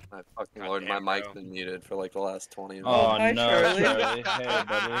 My fucking God lord, my damn, mic's bro. been muted for like the last 20 minutes. Oh, hi, no, Charlie. Charlie. Hey,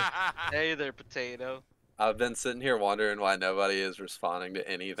 buddy. Hey there, potato. I've been sitting here wondering why nobody is responding to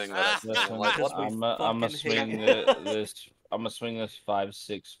anything that I say. Listen, I'm like, what? we I'm gonna fucking swing hate this. I'm gonna swing this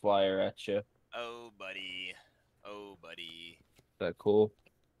 5/6 flyer at you. Is Oh, buddy. Oh, buddy. that cool?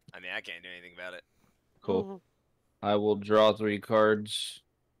 I mean, I can't do anything about it. Cool. I will draw 3 cards.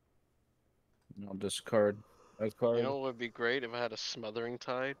 And I'll discard a card. You know what would be great if I had a smothering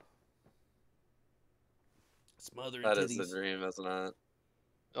tide? Smothering That is the titties. dream, isn't it?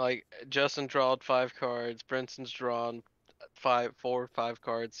 Like Justin drawed 5 cards, Brinson's drawn 4 or 5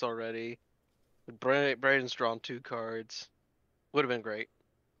 cards already. Braden's drawn 2 cards. Would have been great.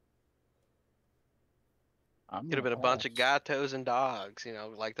 Could have been a bunch of gatos and dogs, you know,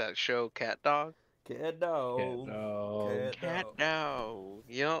 like that show Cat Dog. Cat dog. Cat Dog.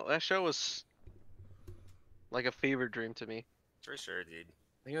 You know, that show was like a fever dream to me. For sure, dude.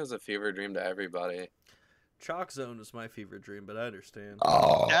 I think it was a fever dream to everybody. Chalk Zone was my fever dream, but I understand.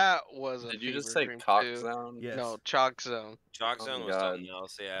 Oh. That was a Did you just fever say dream cock too. zone? Yes. No, Chalk Zone. Chalk Oh Zone my was God. something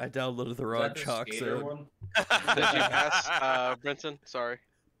else, yeah. I downloaded the wrong Chalk Zone. Did you pass, Brenton? Sorry.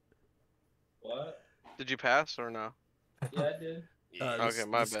 What? Did you pass or no? Yeah, I did. Yeah. The, Okay,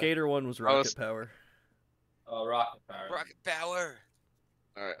 my the bad. skater one was I Rocket was- Power. Oh, rocket power. Rocket power.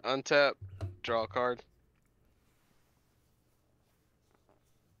 All right, untap, draw a card.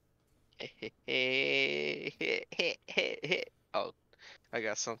 Oh, I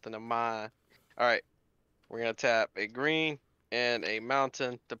got something in mind. All right, we're gonna tap a green and a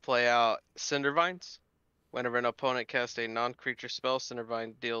mountain to play out Cinder Vines. Whenever an opponent casts a non-creature spell, Cinder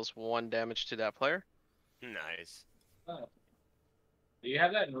Vine deals 1 damage to that player. Nice. Oh. Do you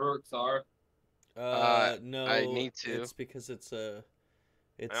have that in Roxar? No, I need to. It's because it's a.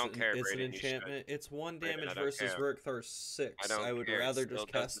 It's don't care, It's an Brayden, you should. enchantment. It's 1 Brayden, damage I don't versus care. Rookthar 6. I don't would care, it rather still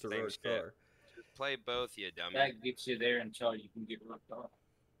just does cast the the same shit. Rookthar. Just play both, you dummy. That gets you there until you can get Roxar.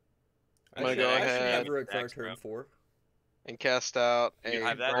 I'm gonna I go should ahead have Rookthar Next, turn bro. 4. And cast out You a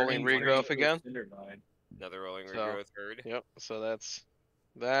have that rolling already? regrowth again. Another rolling So- regrowth third. Yep, so that's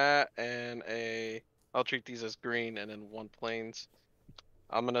that and a. I'll treat these as green and then 1 plains.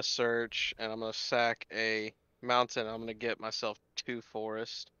 I'm gonna search and I'm gonna sack a mountain. I'm gonna get myself 2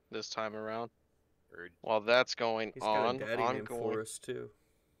 forest this time around. Third. While that's going He's got on, a daddy I'm named going. Forrest too.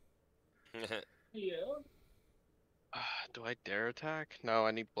 Yeah. Do I dare attack? No,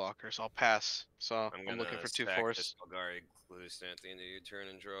 I need blockers. I'll pass. So I'm I'm gonna looking for 2 sack forests. this Golgari Gluestan at the end of your turn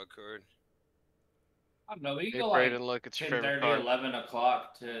and draw a card. I don't know. We Hey, can go like Brayden, look, it's your 10:30, favorite card. 11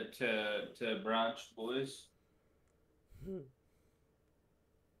 o'clock to brunch, boys.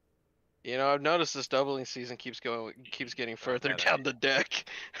 You know, I've noticed this doubling season keeps getting further bad down the deck.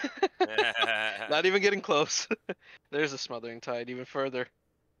 Not even getting close. There's a smothering tide even further.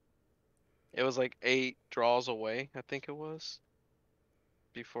 It was like 8 draws away, I think it was.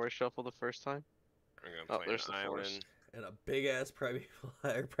 Before I shuffled the first time. I'm gonna Oh, play there's an the island. forest. And a big ass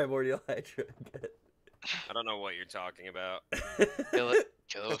primordial hydra. I don't know what you're talking about. Kill it.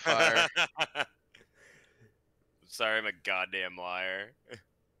 Kill it with fire. Sorry, I'm a goddamn liar.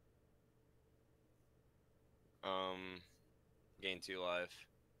 Gain 2 life.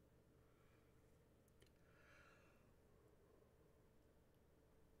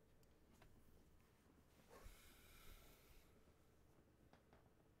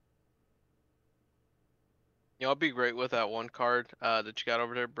 You know, I'll be great with that 1 card that you got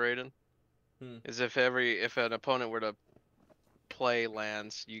over there, Brayden. Is if an opponent were to play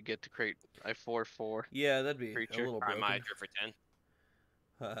lands, you get to create a 4/4. Yeah, that'd be Creature. a little Prime broken. Hydra for 10.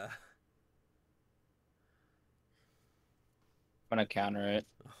 Uh, I'm gonna counter it.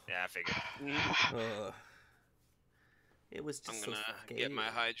 Yeah, I figured. it was I'm just gonna so get my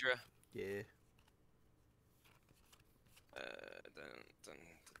scared. Hydra. Yeah. Dun, dun,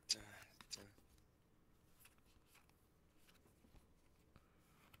 dun, dun.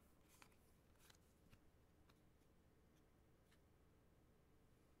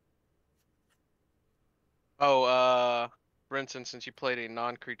 Oh, Brenton, since you played a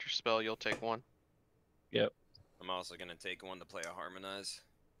non-creature spell, you'll take 1. I'm also gonna take 1 to play a Harmonize.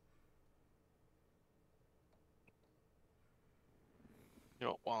 You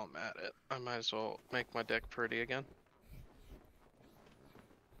know, while I'm at it, I might as well make my deck pretty again.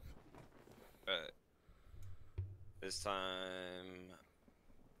 But this time,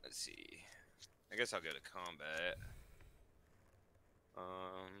 let's see. I guess I'll go to combat.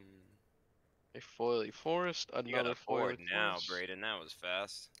 A foily forest, You got another a board foily now, forest. Brayden. That was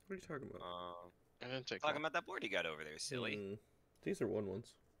fast. What are you talking about? I didn't take Talking one. about that board you got over there, silly. These are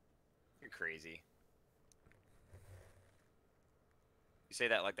 1/1s. You're crazy. You say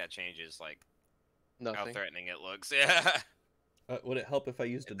that like that changes like how Nothing. threatening it looks. Yeah. Would it help if I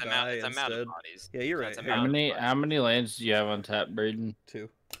used a It's die it's a mountain instead? bodies. Yeah, you're right. It's a Here, How mountain many bodies. lands do you have on tap, Braden? 2.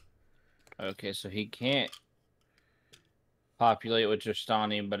 Okay, so he can't populate with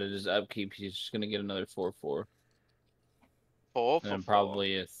Trostani, but at his upkeep, he's just gonna get another 4/4, Four and then for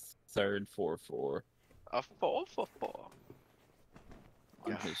probably a third 4/4 a 4/4.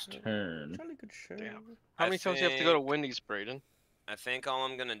 on his turn. Jolly good show. Damn. How many times do you have to go to Wendy's, Brayden? I think all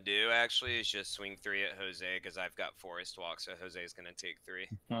I'm gonna do actually is just swing 3 at Jose because I've got Forest Walk, so Jose's gonna take 3.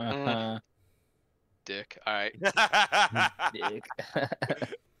 Dick. All right. Dick.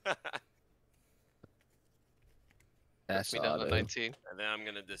 That's me down to auto. 19. And then I'm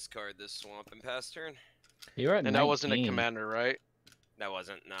gonna discard this swamp and pass turn. You're at And 19. that wasn't a commander, right? That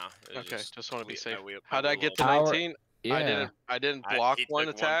wasn't, no. It was Okay, just want to be we- safe. my wheel- How did my I get to wheel- Power- 19? Yeah. I didn't block he one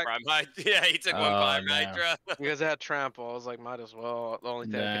took attack Prime yeah, he took one Oh, Prime no. Hydra. because it had trample. I was like, might as well. The only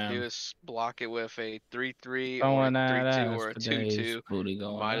thing I could do Damn. is block it with a 3/3 or Throwing a that 3/2 ass or a for days. 2/2. Booty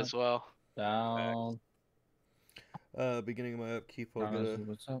going Might up, as well. down. Beginning of my upkeep,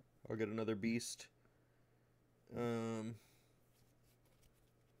 What's up? I'll get another beast. I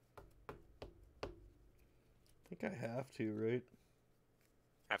think I have to, right?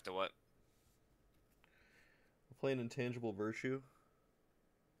 After what? I'm playing Intangible Virtue.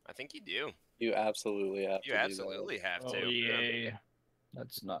 I think you do. You absolutely have to. You absolutely have to. Oh yeah.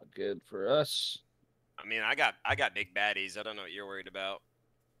 That's not good for us. I mean, I got big baddies. I don't know what you're worried about.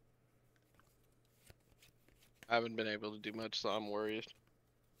 I haven't been able to do much, so I'm worried.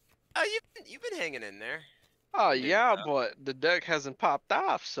 Oh, you've been hanging in there. Oh Dude, yeah, but the deck hasn't popped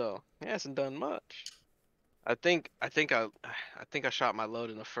off, so it hasn't done much. I think I shot my load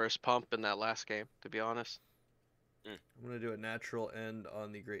in the first pump in that last game, to be honest. I'm gonna do a natural end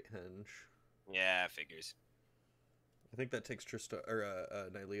on the Great Henge. Yeah, figures. I think that takes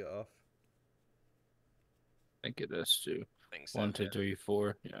Nylea off. I think it is too. Think so, 1, 2, yeah. 3,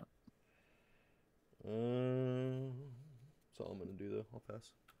 4. Yeah. That's all I'm gonna do though. I'll pass.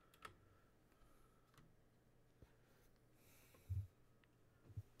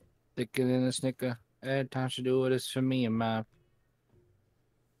 Thicker than a snicker. Every time she do it, it's for me and my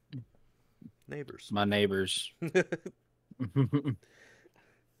Neighbors. neighbors.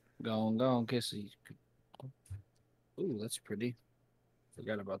 Go on, kissy. Ooh, that's pretty.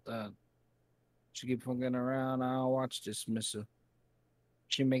 Forgot about that. She keep fucking around. I'll watch this missile.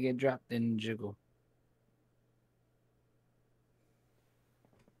 She make it drop, then jiggle.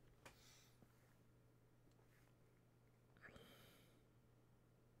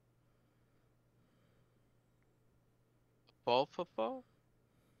 Fall for fall?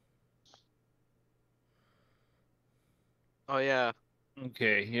 Oh yeah,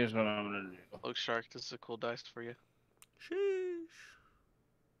 Okay, here's what I'm gonna do. look shark, this is a cool dice for you. Sheesh.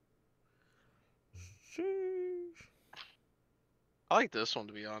 Sheesh. I like this one,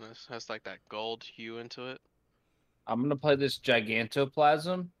 to be honest. Has like that gold hue into it. I'm gonna play this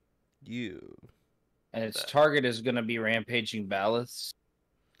Gigantoplasm, You. and its That- target is gonna be Rampaging Ballast.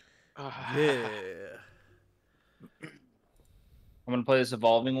 Yeah. I'm gonna play this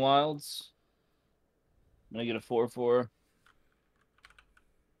Evolving Wilds. I'm gonna get a 4/4.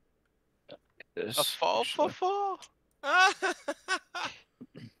 This, A fall for actually. fall? I'm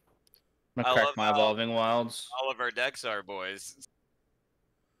I gonna crack love my how- Evolving Wilds. All of our decks are boys.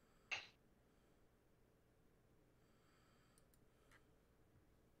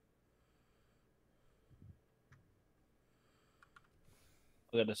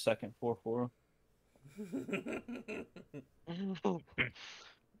 I got a second 4/4.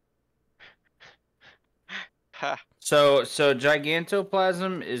 Ha. So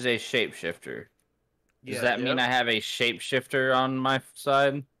Gigantoplasm is a shapeshifter. Does Yeah, that mean yep. I have a shapeshifter on my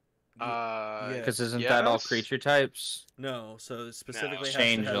side? Yeah. Because isn't that all yes. creature types? No, so it specifically has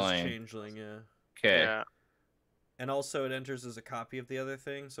Changeling. Changeling, yeah. Okay. Yeah. And also it enters as a copy of the other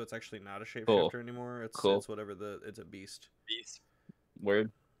thing, so it's actually not a shapeshifter Cool. anymore. It's Cool. it's whatever it's a beast. Beast.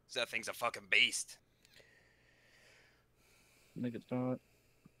 Word. That thing's a fucking beast. Nigga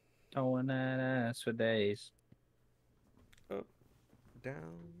throwing that ass for days. Up,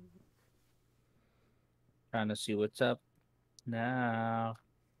 down. Trying to see what's up now.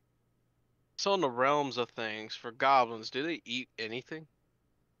 So in the realms of things, for goblins, do they eat anything?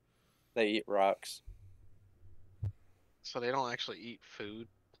 They eat rocks. So they don't actually eat food?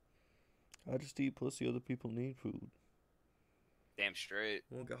 I just eat pussy. Other people need food. Damn straight.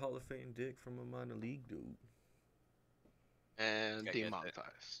 Won't get Hall of Fame dick from a minor league dude. And I get that.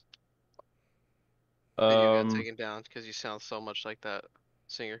 demonetized. Video got Um, taken down because you sound so much like that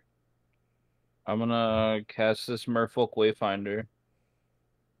singer. I'm gonna cast this Merfolk Wayfinder.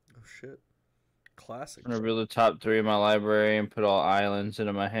 Oh shit. Classic. I'm gonna reveal the top 3 of my library and put all islands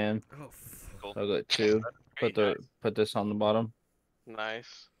into my hand. Oh, Cool. I'll get 2. Very Put this on the bottom.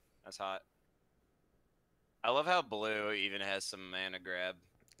 Nice. That's hot. I love how blue even has some mana grab.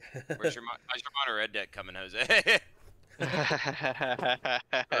 How's your mono red deck coming, Jose?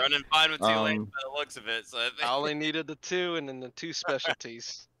 Running fine with 2 lanes by the looks of it. So I think... I only needed the 2 and then the 2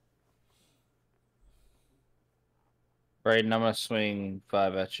 specialties. Brayden, I'm gonna swing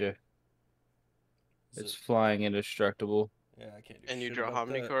 5 at you. Is It's it- flying indestructible. Yeah, I can't do And you shit draw about how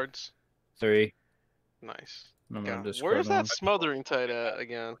many that. cards? 3. Nice. I'm Yeah. gonna discard Where's one. that smothering tide at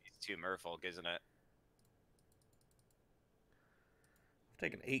again? He's 2 merfolk, isn't it?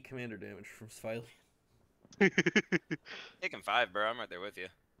 taking 8 commander damage from Svyelun. Taking 5, bro. I'm right there with you.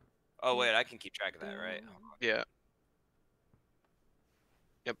 Oh wait, I can keep track of that, right? Yeah.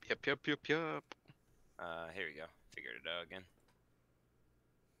 Yep. Here we go. Figured it out again.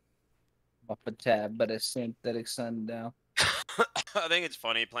 Up a tab, but a synthetic sundown. I think it's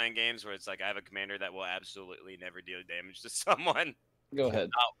funny playing games where it's like I have a commander that will absolutely never deal damage to someone. Go ahead.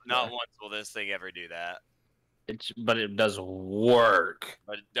 Not once will this thing ever do that. But it does work.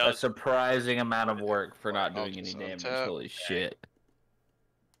 But it A does. surprising amount of work for not I'll doing any just damage. untap. Holy shit.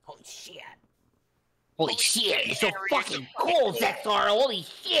 Holy shit. Holy shit, you're so fucking cool, Zaxara. Holy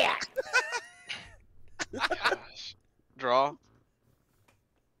shit. Gosh. Draw.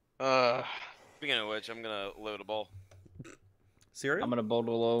 Speaking of which, I'm gonna load a ball. Cereal? I'm gonna bowl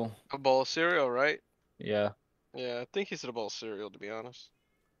low. A bowl of cereal, right? Yeah. Yeah, I think he said a bowl of cereal, to be honest.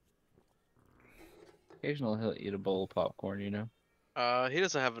 Occasionally he'll eat a bowl of popcorn, you know? He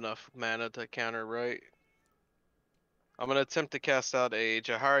doesn't have enough mana to counter, right? I'm gonna attempt to cast out a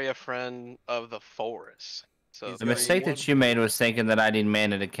Jaharia, Friend of the Forest. So He's The got mistake one- that you made was thinking that I need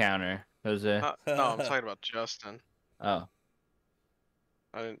mana to counter, Jose. no, I'm talking about Justin. Oh,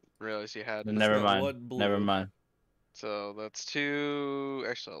 I didn't realize you had. then That's never not mind. one blue. Never mind. So that's 2.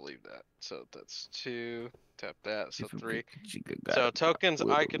 Actually, I'll leave that. So that's 2. Tap that. So 3. So tokens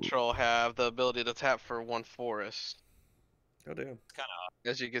I control have the ability to tap for 1 forest. Oh, damn.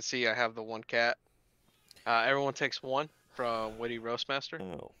 As you can see, I have the 1 cat. Everyone takes 1 from Witty Roastmaster.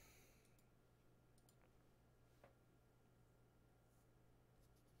 Oh.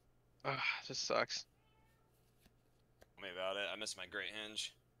 Just sucks. Tell me about it. I missed my great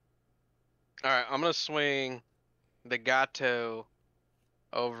hinge. Alright, I'm gonna swing the Gato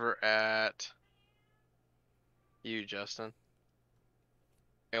over at you, Justin.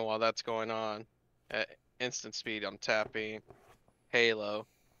 And while that's going on, at instant speed, I'm tapping Halo.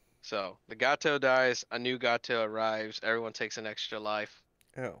 So the Gato dies, a new Gato arrives, everyone takes an extra life.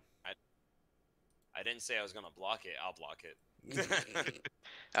 Oh. I didn't say I was gonna block it. I'll block it.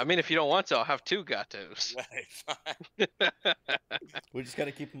 I mean, if you don't want to, I'll have 2 Gatos. Right, fine. We just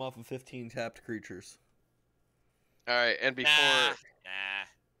gotta keep them off of 15 tapped creatures. Alright, and before Nah.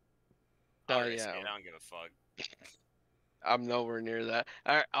 Oh, I'll risk yeah. it. I don't give a fuck. I'm nowhere near that.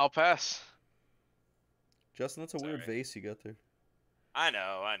 Alright, I'll pass. Justin, that's a weird Sorry. vase you got there. I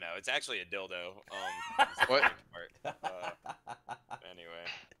know. It's actually a dildo. What? Anyway,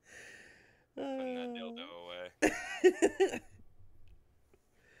 putting that dildo away.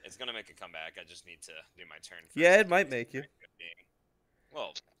 It's gonna make a comeback. I just need to do my turn. First. Yeah, it might make you.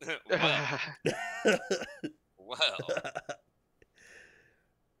 Well, well.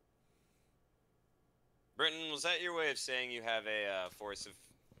 Britton, was that your way of saying you have a force of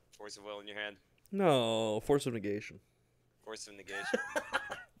will in your hand? No, force of negation. Force of negation.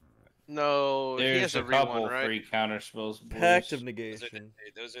 No, he There's has a a couple re-one, right? free counter spells. Pact boys. of negation.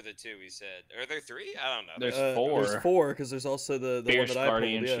 Those are the 2 we said. Are there 3? I don't know. There's 4. There's 4 because there's also the one Fierce that I pulled. Yeah,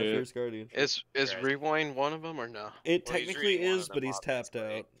 Guardianship. Fierce Guardian. Is Right. Rewind one of them or no? It Well, he's technically reading one is, of but them, he's tapped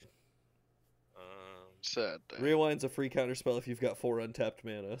obviously. out. Sad. thing. Rewind's a free counter spell if you've got 4 untapped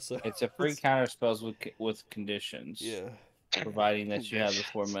mana. So It's a free counter spells with conditions. Yeah. Providing that you have the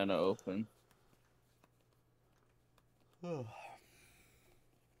 4 mana open. Look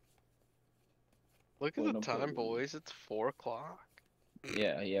at Well, the no time, problem. boys. It's 4 o'clock.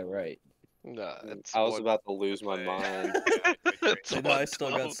 Yeah, right. Nah, it's I was what- about to lose my mind. It's You know, I what, still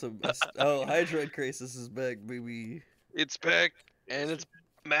got 12? some. Oh, Hydra Crisis is back, baby. It's back and it's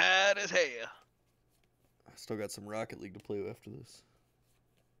mad as hell. I still got some Rocket League to play after this.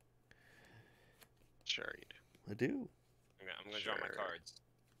 Sure you do. I do. I'm gonna draw my Sure. cards.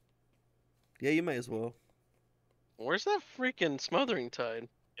 Yeah, you may as well. Where's that freaking Smothering Tide?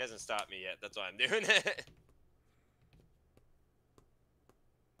 He hasn't stopped me yet. That's why I'm doing it.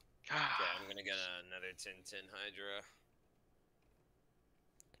 Okay, I'm gonna get another Tintin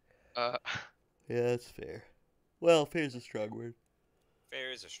Hydra. Yeah, that's fair. Well, fair's a strong word.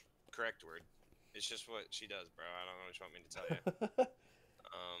 Fair is a correct word. It's just what she does, bro. I don't know what you want me to tell you.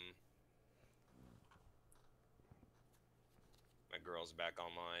 My girl's back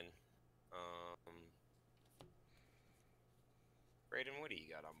online. Brayden, what do you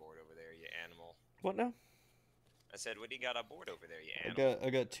got on board over there, you animal? What now? I said, what do you got on board over there, you animal? I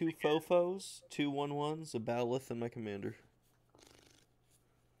got 2 Fofos, 2 1/1s, a Baalith, and my commander.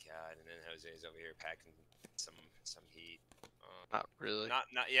 God, and then Jose's over here packing some heat. Not really. Not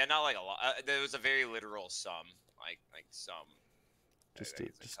like a lot. There was a very literal some, like some. Just I a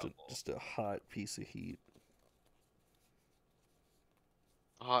think it's a couple. just a hot piece of heat.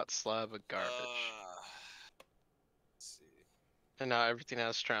 Hot slab of garbage. Let's see. And now everything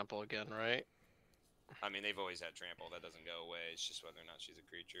has trample again, right? I mean, they've always had trample. That doesn't go away. It's just whether or not she's a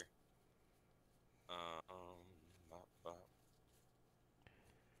creature. Bop, bop.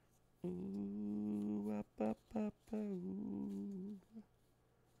 Ooh, wap, bop, bop, ooh.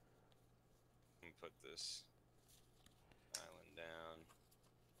 Let me put this island down.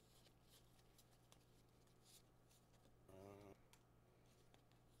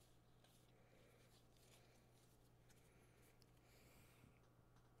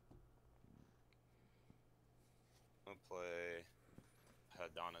 I'm gonna play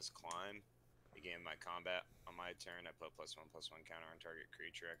Hadana's Climb. Beginning my combat on my turn, I put +1/+1 counter on target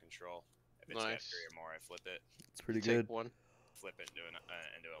creature I control. If it's got Nice. 3 or more, I flip it. It's pretty Take good. one. Flip it into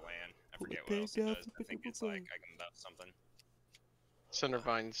a land. I forget what else it does. I think it's like I can buff something.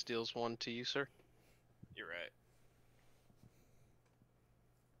 Centervines deals 1 to you, sir. You're right.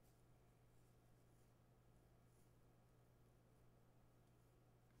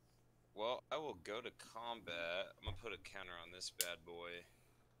 Well, I will go to combat. I'm gonna put a counter on this bad boy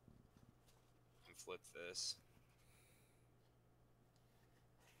and flip this.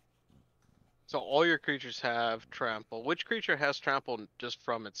 So all your creatures have trample. Which creature has trample just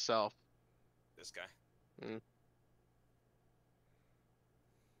from itself? This guy. Mm.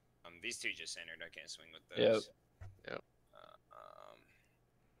 These two just entered. I can't swing with Yep. those. Yep.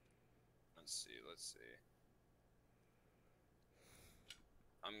 Let's see. Let's see.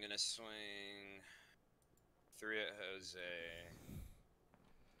 I'm gonna swing 3 at Jose.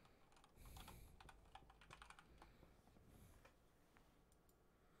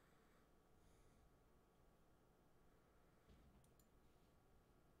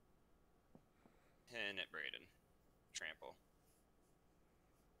 And at Braden. Trample.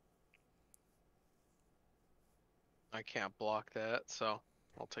 I can't block that, so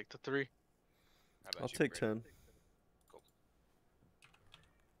I'll take the 3. How about I'll you, take Braden? 10. Cool.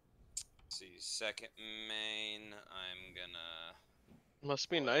 See, second main, I'm gonna. Must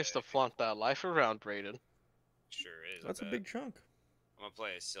be nice to flaunt that life around, Braden. Sure is. That's I a bet. big chunk. I'm gonna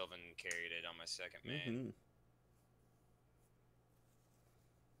play a Sylvan Carried on my second main. Mm-hmm.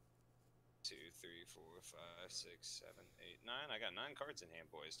 2, 3, 4, 5, 6, 7, 8, 9. I got 9 cards in hand,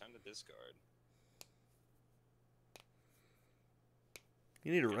 boys. Time to discard.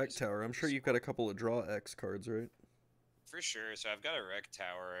 You need a wreck tower. I'm sure you've got a couple of draw X cards, right? For sure. So I've got a wreck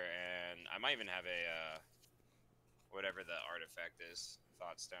tower, and I might even have a whatever the artifact is,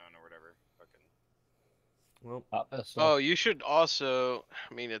 Thoughtstone or whatever. Fucking. Well, Oh, you should also.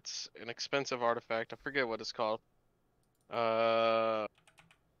 I mean, it's an expensive artifact. I forget what it's called. Where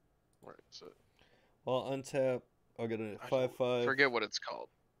is it? I'll untap. I'll get a I 5/5. forget what it's called.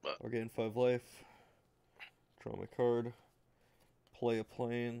 But I'll gain 5 life. Draw my card. Play a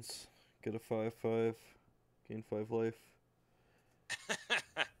plains. Get a 5/5. Gain 5 life.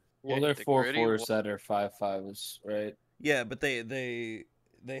 Well, Yeah, they're the 4/4s that are 5/5s, right? Yeah, but they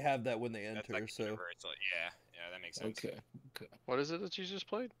have that when they That's enter. like So universal. Yeah, that makes sense. Okay. What is it that you just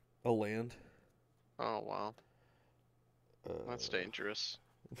played? a land. Oh wow, that's dangerous.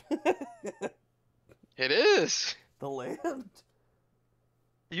 It is. The land.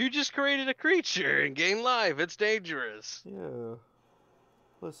 You just created a creature and gain life. It's dangerous. Yeah.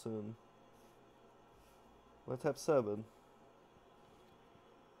 Listen. I tap 7.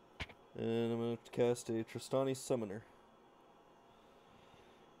 And I'm gonna cast a Trostani Summoner.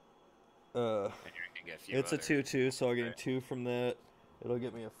 And you're gonna get a few It's a other- 2/2, so I'll gain Right. 2 from that. It'll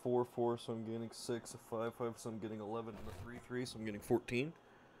get me a 4/4, so I'm gaining 6, a 5/5, so I'm getting 11, and a 3/3, so I'm getting 14.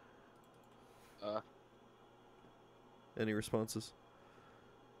 Any responses?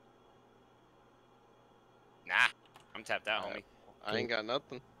 Nah, I'm tapped out, homie. I ain't got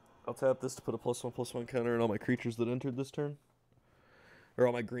nothing. I'll tap this to put a +1/+1 counter on all my creatures that entered this turn. Or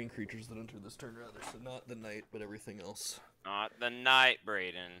all my green creatures that entered this turn, rather. So not the knight, but everything else. Not the night,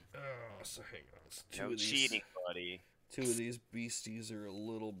 Braden. Oh, so hang on. It's two No of these, cheating, buddy. 2 of these beasties are a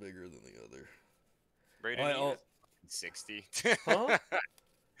little bigger than the other. Braden, I- you I'll- have 60. Huh?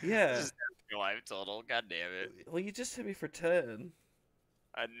 Yeah. This is your life total. God damn it. Well, you just hit me for 10.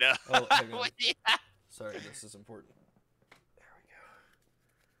 I know. Oh, hang on. What do you- Sorry, this is important. There we go.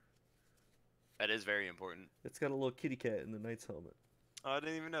 That is very important. It's got a little kitty cat in the knight's helmet. Oh, I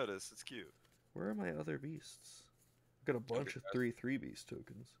didn't even notice. It's cute. Where are my other beasts? I've got a bunch of 3/3 beast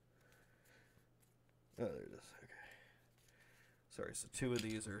tokens. Oh, there it is. Okay. Sorry, so 2 of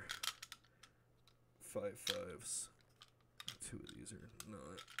these are 5/5s. 2 of these are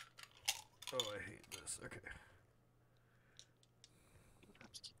not. Oh, I hate this. Okay.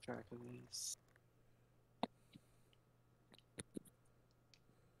 Let's keep track of these.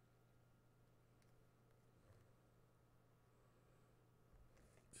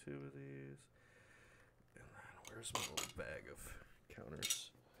 2 of these. And then where's my little bag of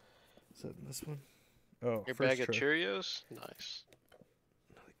counters? Is that in this one? Oh, Your first bag of try. Cheerios? Nice.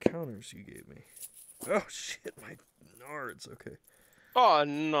 The counters you gave me. Oh shit, my nards. Okay. Oh,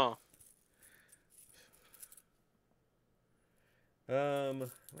 no. Am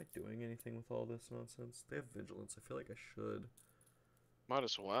I doing anything with all this nonsense? They have vigilance. I feel like I should. Might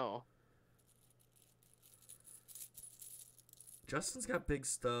as well. Justin's got big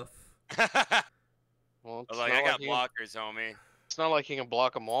stuff. Well, I was like, I got blockers, homie. It's not like you can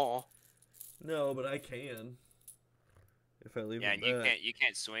block them all. No, but I can. If I leave Yeah, it and back. you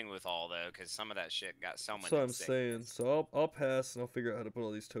can't swing with all though, because some of that shit got so many. That's what I'm saying. So I'll pass and I'll figure out how to put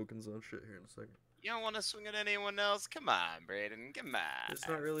all these tokens on shit here in a second. You don't want to swing at anyone else? Come on, Braden. Come on. It's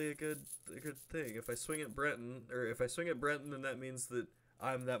not really a good thing. If I swing at Brenton, then that means that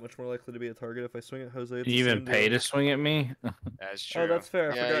I'm that much more likely to be a target. If I swing at Jose, it's Do you even pay to swing at me? That's true. Oh, that's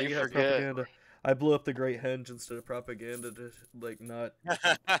fair. I Yeah, forgot you you have forget. propaganda. I blew up the Great Henge instead of propaganda to like not.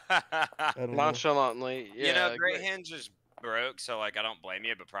 I don't know. Nonchalantly. Yeah, you know, Great Hinge is broke, so like I don't blame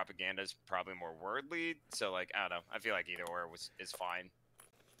you, but propaganda is probably more wordly, so like I don't know. I feel like either or is fine.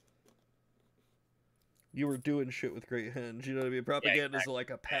 You were doing shit with Great Henge. You know what I mean? Propaganda is like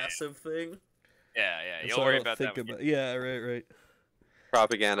a passive thing. Yeah, and you'll so I worry don't about think that. When Yeah, right.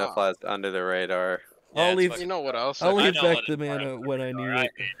 Propaganda Oh. flies under the radar. Yeah, I'll it's leave. fucking- You know what else? I'll I leave know back what the it's for, mana when I need I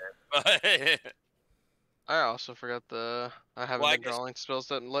it. hate it, but I also forgot I haven't Well, I been guess- drawing spells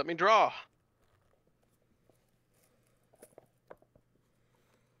that let me draw.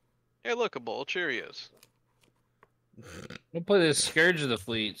 Hey, look, a bowl of Cheerios. We'll put this Scourge of the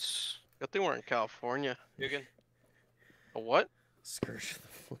Fleets. Good thing we're in California. Dugan, A what? Scourge of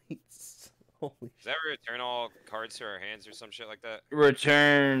the Fleets. Holy does shit. that return all cards to our hands or some shit like that?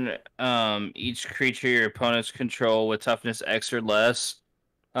 Return each creature your opponents control with toughness X or less,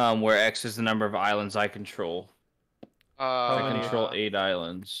 where X is the number of islands I control. I many? control 8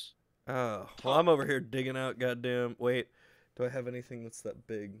 islands. Oh, well, I'm over here digging out. Goddamn. Wait, do I have anything that's that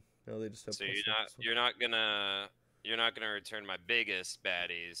big? No, they just have. So plus you're one, so- you're not gonna return my biggest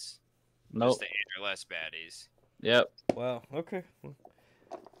baddies. Nope. Just the 8 or less baddies. Yep. Wow. Okay. Well,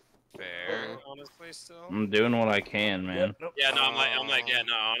 Fair, honestly, still. I'm doing what I can, man. yep, nope. Yeah, no, I'm like, yeah,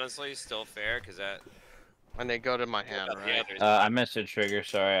 no, honestly, still fair, because that. And they go to my hand, the right? others- I missed a trigger.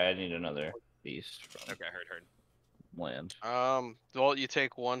 Sorry, I need another beast from Okay, heard. land. Well, you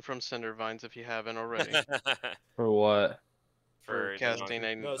take one from Cinder Vines if you haven't already. For what? for casting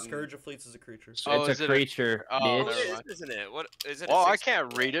a. No, Scourge of Fleets is a creature. Oh, It's is a it a- creature, oh, bitch. never mind. Isn't it? What is it? Well, I 6/6?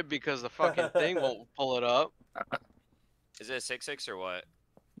 can't read it because the fucking thing won't pull it up. Is it a 6/6 or what?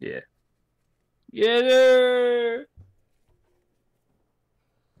 Yeah. Yeah.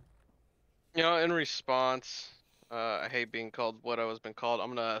 You know, in response, I hate being called what I was been called.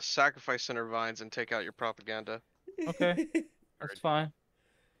 I'm gonna sacrifice Cinder Vines and take out your propaganda. Okay. That's fine.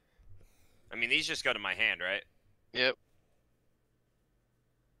 I mean, these just go to my hand, right? Yep.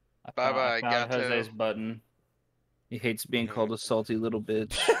 I Bye-bye, found Gato. Jose's button. He hates being called a salty little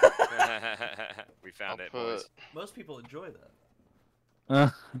bitch. We found I'll it, boys. Most people enjoy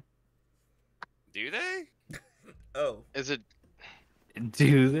that. Do they? Oh, Is it?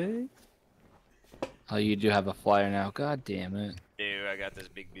 Do they? Oh, you do have a flyer now. God damn it. Dude, I got this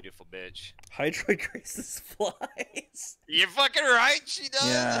big beautiful bitch. Hydroid graces flies. You're fucking right, she does.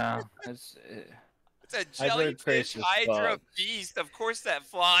 Yeah. It's, It's a Hydroid jellyfish graces hydra fucks. beast. Of course that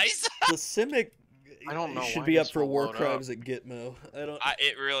flies. The Simic. I don't know Should why be up this for won't war load crimes at Gitmo. I don't.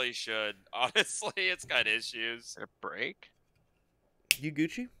 It really should. Honestly, it's got issues. Did it break? You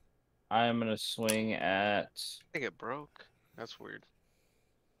Gucci? I am gonna swing at. I think it broke. That's weird.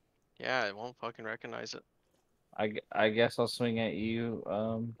 Yeah, it won't fucking recognize it. I guess I'll swing at you,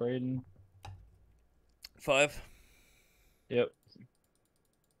 Braden. 5. Yep.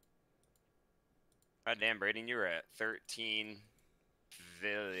 God damn, Braden, you were at 13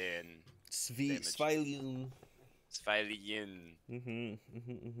 billion. Damage. Svyelun. Svyelun.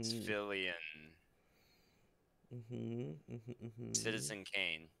 Mm-hmm. Svyelun. Citizen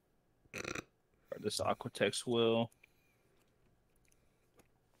Kane. Or this Aquatex will.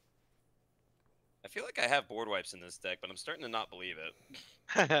 I feel like I have board wipes in this deck, but I'm starting to not believe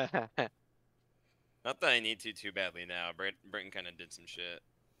it. Not that I need to too badly now. Britton kind of did some shit.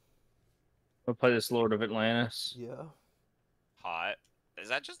 We'll play this Lord of Atlantis. Yeah. Hot. Is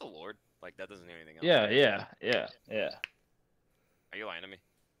that just a lord? Like, that doesn't do anything else? Yeah. Are you lying to me?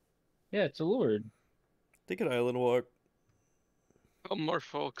 Yeah, it's a Lord. Think an Island Walk. More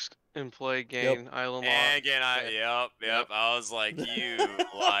folks in play gain Island Lock. And again, yep. I was like, you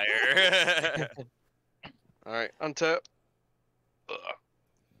liar. Alright, untap. Ugh.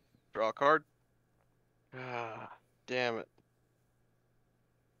 Draw a card. Ah, damn it.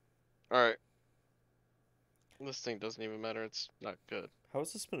 Alright. This thing doesn't even matter. It's not good. How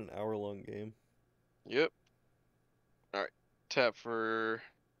has this been an hour-long game? Yep. Alright. Tap for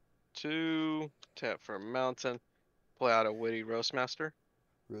 2. Tap for a mountain. Play out a Witty Roastmaster.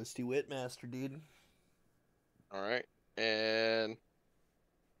 Roasty Witmaster, dude. Alright. And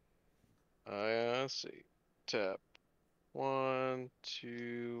let's see. Tap 1,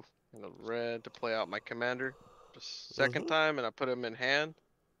 2, and a red to play out my commander. The second time, and I put him in hand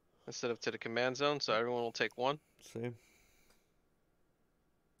instead of to the command zone, so everyone will take 1. Same.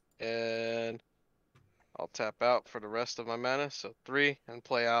 And I'll tap out for the rest of my mana, so 3, and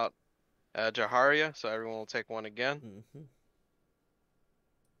play out Jaharia, so everyone will take 1 again, Mm-hmm.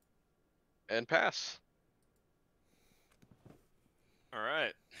 and pass. All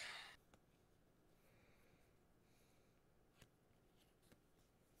right.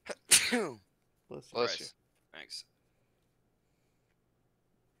 Bless you. Bless you. Thanks.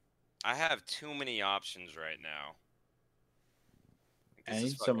 I have too many options right now. I This is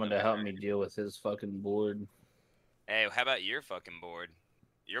need fucking someone to help me unnerving. deal with his fucking board. Hey, how about your fucking board?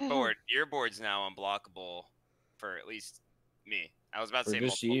 Your board's now unblockable for at least me. I was about to For say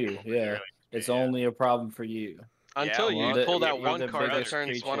just multiple you, people, but yeah. really just me, It's yeah. only a problem for you. Until well, you the- pull that you're one the card that biggest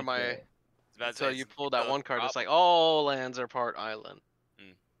turns one of creature my. threat. I was about to Until say, you it's pull that still a one card, it's like problem. all lands are part island.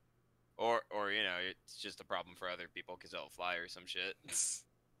 Or you know, it's just a problem for other people because they'll fly or some shit.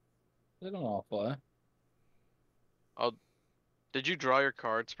 They don't all fly. Did you draw your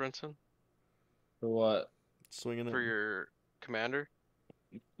cards, Brinson, For what? Swinging it. for your commander?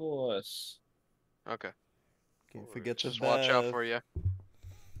 Of course. Okay. Can't forget the Just watch out Bev. for you.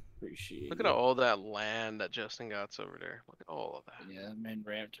 Appreciate Look it. at all that land that Justin got's over there. Look at all of that. Yeah, that man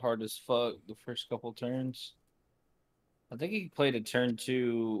ramped hard as fuck the first couple turns. I think he played a turn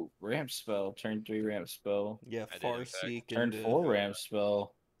 2 ramp spell, turn 3 ramp spell, Yeah, I did, in fact. Farseek turn and 4 ramp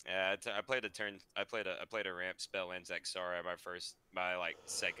spell. Yeah, I played a turn. I played a ramp spell and Zaxara my like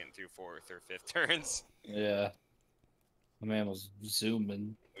second through 4th or 5th turns. Yeah. The man was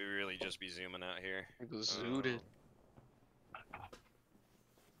zooming. We really just be zooming out here. Zooted.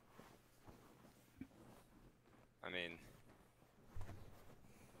 I mean,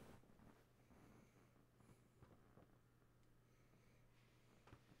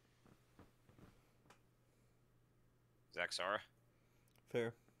 Zaxara.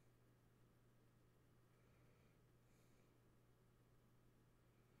 fair.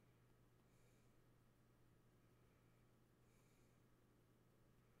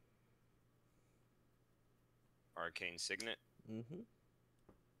 Arcane Signet. Mm-hmm.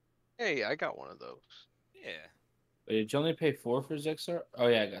 Hey, I got one of those. Yeah. Wait, did you only pay 4 for Zexar? Oh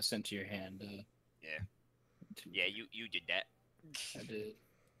yeah, I got sent to your hand. Yeah. Yeah, you did that. I did.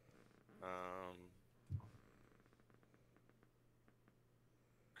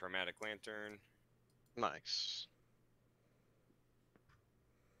 Chromatic Lantern. Nice.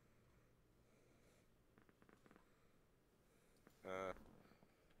 Uh,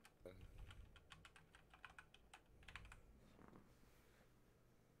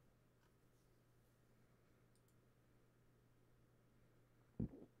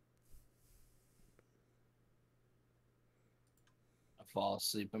 I fall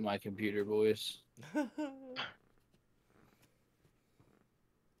asleep in my computer, boys.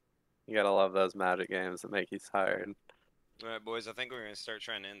 You gotta love those Magic games that make you tired. all right, boys. I think we're gonna start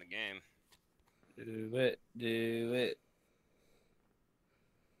trying to end the game. Do it. Do it.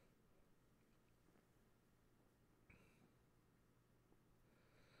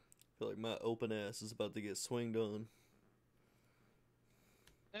 Feel like my open ass is about to get swinged on.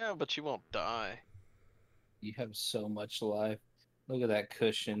 Yeah, but you won't die. You You have so much life. Look at that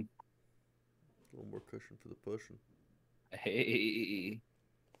cushion. A little more cushion for the pushing. Hey.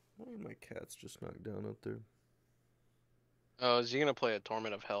 Why are my cats just knocked down up there? Oh, is he gonna play a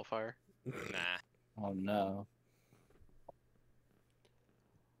Torment of Hellfire? Nah. Oh no.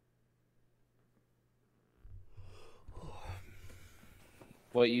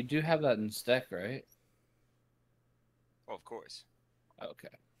 Well, you do have that in stack, right? Oh, of course. Okay.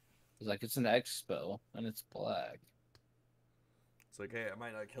 It's like it's an X spell and it's black. It's like, hey, I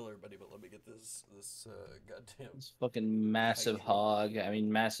might not kill everybody, but let me get this goddamn. It's fucking massive hog. I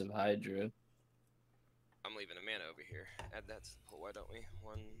mean, massive Hydra. I'm leaving a mana over here. Add that to the pool, why don't we?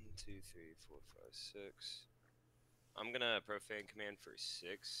 1, 2, 3, 4, 5, 6. I'm gonna profane command for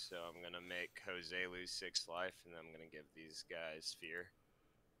 6, so I'm gonna make Jose lose 6 life, and I'm gonna give these guys fear.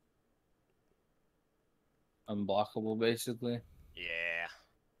 Unblockable, basically. Yeah.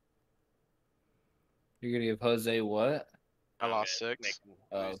 You're gonna give Jose what? I I'm lost gonna 6. make him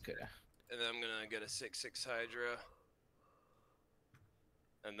Oh, lose okay. And then I'm gonna get a 6/6 Hydra.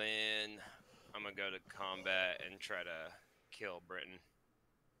 And then I'm gonna go to combat and try to kill Britain.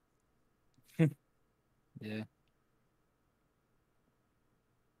 Yeah.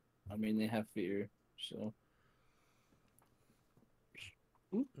 I mean, they have fear, so.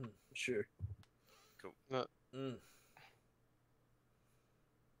 Sure. Mm.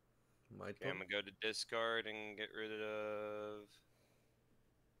 My Okay, I'm turn. gonna go to discard and get rid of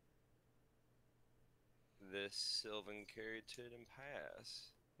this Sylvan Keratin and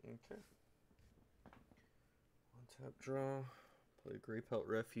pass. Okay. One tap draw. Play Grey Pelt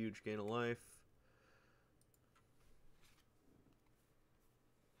Refuge, gain a life.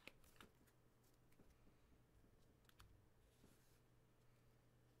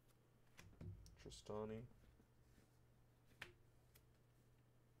 Trostani.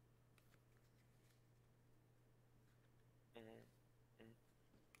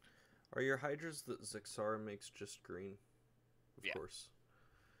 Are your hydras that Zaxara makes just green? Of Yeah. course.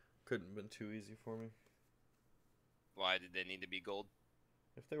 Couldn't have been too easy for me. Why did they need to be gold?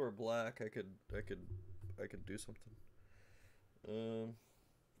 If they were black, I could do something. I'll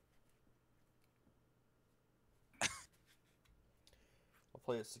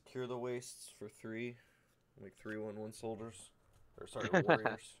play a Secure the Wastes for 3. Make 3/1/1 soldiers. Or sorry,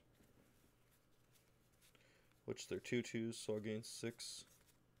 warriors. Which they're 2/2s, so I'll gain 6.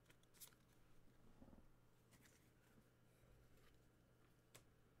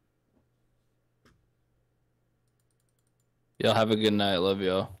 Y'all have a good night. Love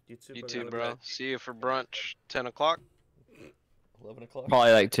y'all. You too, You buddy. too, Love bro. you. See you for brunch. 10 o'clock. 11 o'clock.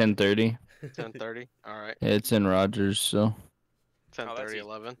 Probably like 10:30. 10:30. All right. Yeah, it's in Rogers, so. 10:30. easy.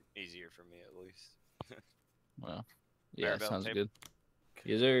 11. Easier for me at least. Well, yeah, Maribel, sounds tape? good.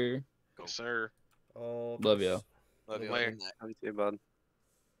 Yes, sir. Cool. Yes, sir. Oh, Love y'all. Love you. Later. How you doing, bud?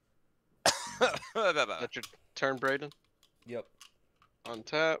 Bye-bye. That's your turn, Braden. Yep. On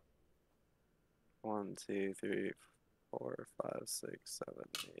tap. 1, 2, 3, 4, 5, 6, 7,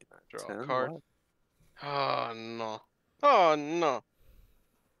 8, 9, Draw 10. a card. What? Oh, no. Oh, no.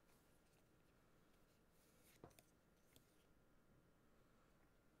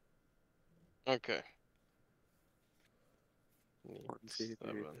 Okay. 1, 2,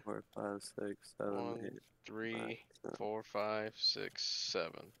 3, 7. 4, 5, 6, 7, 1, 8, 3, 9, 10. 4, 5, 6,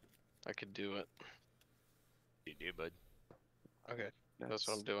 7. I could do it. You do, bud. Okay, that's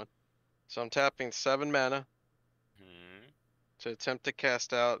what I'm Yes. doing. So I'm tapping 7 mana to attempt to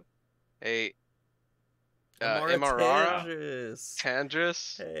cast out a Imarara Tangis.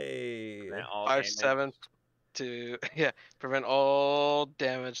 Tandris Hey. Prevent all 5/7 damage. to prevent all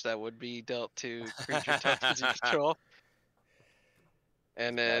damage that would be dealt to creature tokens you control.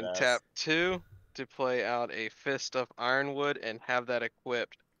 And then Badass. tap 2 to play out a Fist of Ironwood and have that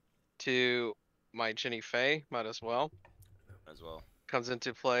equipped to my JInnie Fey. Might as well. As well. Comes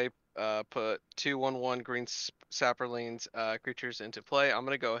into play. Put 2/1/1 green sapperlings creatures into play. I'm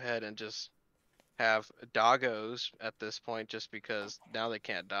gonna go ahead and just have doggos at this point, just because now they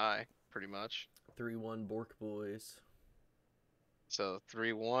can't die, pretty much. 3/1 Bork boys. So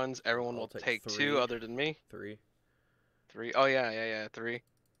 3 1s. Everyone I'll will take take 3. 2 other than me. 3. 3. Oh yeah, 3.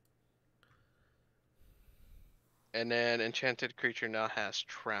 And then enchanted creature now has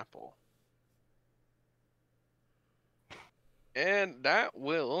trample. And that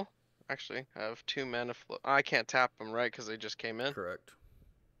will actually have 2 mana flow. I can't tap them, right? Because they just came in. Correct.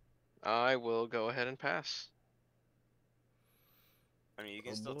 I will go ahead and pass. I mean, you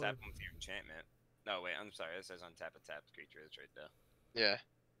can Oh, still boy. tap them with your enchantment. No, wait, I'm sorry. It says on tap a tapped creature. That's right there. Yeah.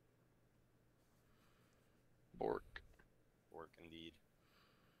 Bork. Work indeed.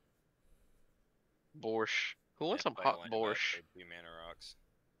 Borscht. Who wants some Play hot one of us, borscht? play 2 mana rocks.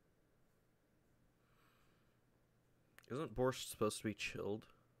 Isn't Borscht supposed to be chilled?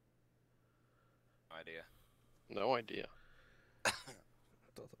 No idea. No idea. I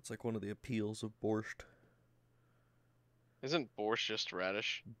thought that's like one of the appeals of Borscht. Isn't borscht just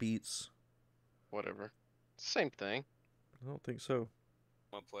radish? Beets. Whatever. Same thing. I don't think so.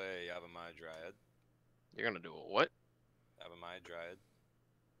 I'm gonna play Yavimaya Dryad. You're gonna do a what? Yavimaya Dryad.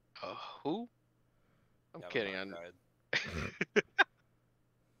 Who? I'm kidding. Yavimaya Dryad.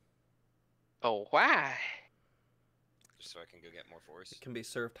 Oh, why? Just so I can go get more force. It can be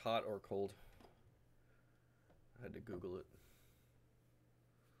served hot or cold. I had to Google it.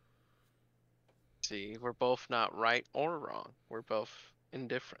 See, we're both not right or wrong. We're both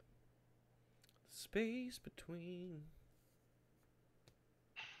indifferent. Space between.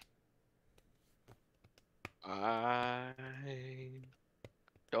 I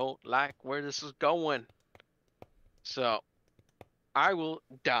don't like where this is going. So, I will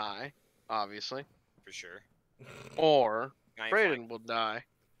die, obviously, For sure. or Got any flying? Brayden will die.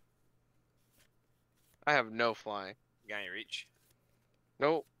 I have no flying. Got any reach?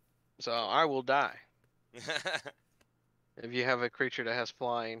 Nope. So I will die Oh, if you have a creature that has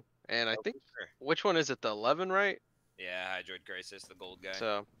flying. And I for think, sure. which one is it? The 11, right? Yeah, Hydroid Crisis, the gold guy.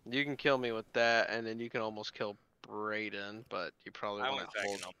 So you can kill me with that, and then you can almost kill Brayden, but you probably I want went to back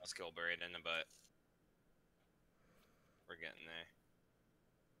hold. and almost killed Braden, but we're getting there.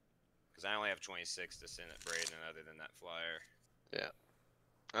 Because I only have 26 to send at Braden other than that flyer. Yeah.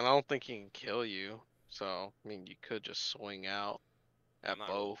 And I don't think he can kill you. So, I mean, you could just swing out at I'm not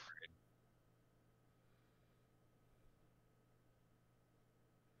really both. worried.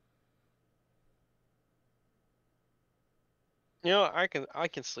 You know, I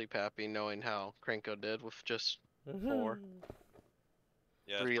can sleep happy knowing how Krenko did with just 4,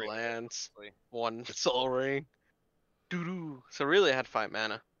 Yeah, it's 3 pretty good, lands, honestly. 1 soul ring. Doo-doo. So really I had 5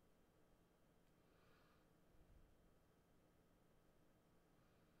 mana.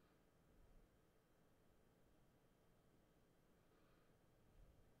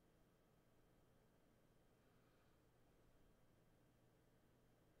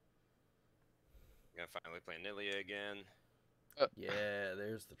 Gonna finally play Nilia again. Yeah,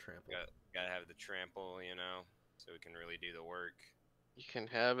 there's the trample. Gotta have the trample, you know, so we can really do the work. You can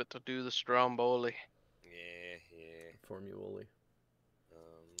have it to do the Stromboli. Yeah, yeah. Formuoli.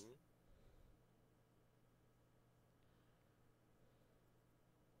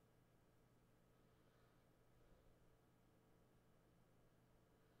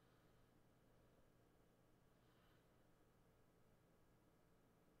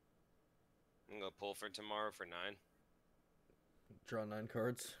 I'm gonna pull for tomorrow for 9. Draw 9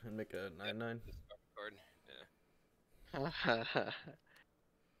 cards and make a 9/9. Card. Yeah.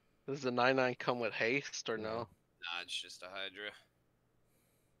 Does the 9/9 come with haste or no? Nah, it's just a Hydra.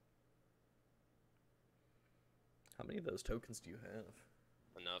 How many of those tokens do you have?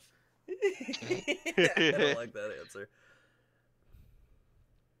 Enough. I don't like that answer.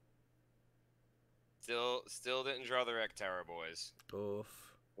 Still didn't draw the Wreck Tower, boys. Oof.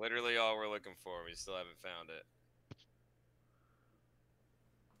 Literally all we're looking for. We still haven't found it.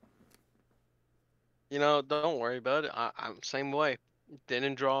 You know, don't worry about it. I'm same way.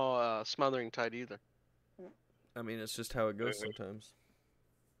 Didn't draw Smothering Tide either. I mean, it's just how it goes sometimes.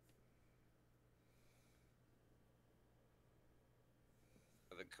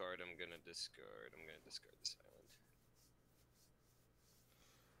 The card I'm gonna discard. I'm gonna discard this island.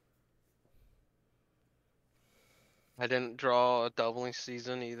 I didn't draw a Doubling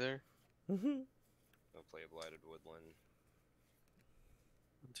Season either. I'll play a Blighted Woodland.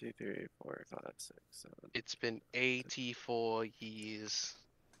 1, 2, 3, 4, 5, 6, 7. It's been 84 years.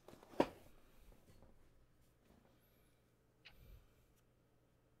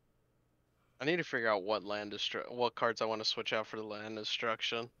 I need to figure out what what cards I want to switch out for the land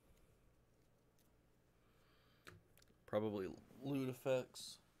destruction. Probably loot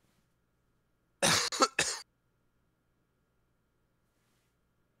effects.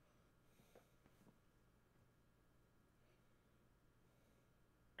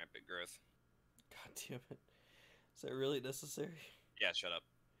 Rapid growth. God damn it. Is that really necessary? Yeah, shut up.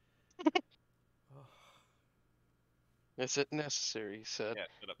 Is it necessary? He said. Yeah,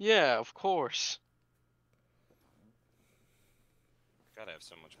 shut up. Yeah, of course. Gotta have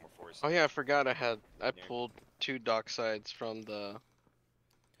so much more force. Oh yeah, I forgot I Yeah. pulled 2 dock sides from the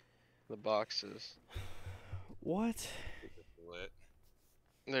boxes. What? Lit.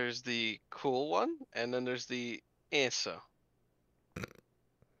 There's the cool one, and then there's the answer.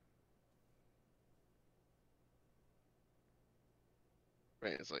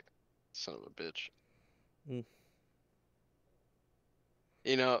 Right, it's like, son of a bitch. Mm.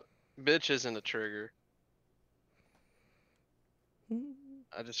 You know, bitch isn't a trigger.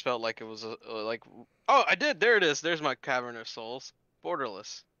 I just felt like it was like, oh, I did. There it is. There's my Cavern of Souls.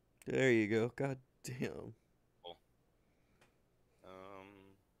 Borderless. There you go. God damn.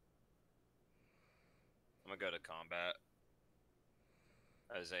 I'm gonna go to combat.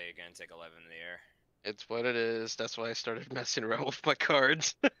 Jose again, take 11 in the air. It's what it is. That's why I started messing around with my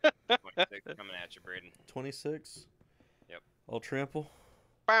cards. 26 coming at you, Braden. 26? Yep. I'll trample.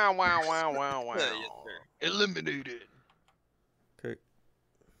 Wow, wow, wow, wow, wow. Yes, sir. Eliminated. Okay.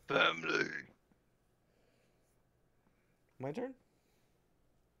 Family. My turn?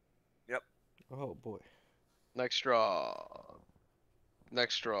 Yep. Oh boy. Next draw.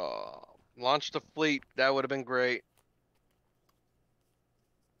 Next draw. Launch the fleet. That would have been great.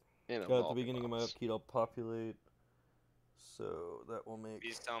 You know, At the beginning of my upkeep, I'll populate. So that will make.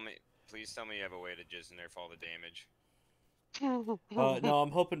 Please tell me you have a way to just nerf all the damage. No,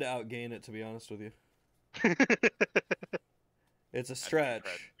 I'm hoping to outgain it, to be honest with you. It's a I'd be stretch,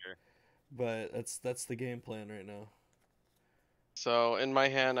 impressed here. but that's the game plan right now. So in my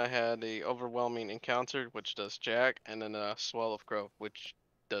hand, I had a overwhelming encounter, which does Jack, and then a swell of growth, which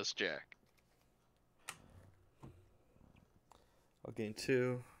does Jack. I'll gain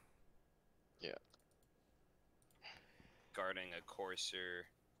 2. Guarding a courser.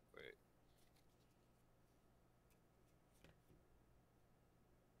 Wait.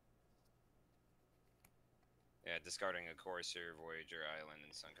 Yeah, discarding a courser, Voyager Island,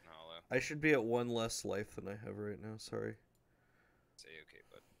 and Sunken Hollow. I should be at 1 less life than I have right now. Sorry. Say okay,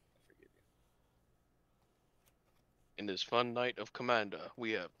 bud. I forgive you. In this fun night of Commander,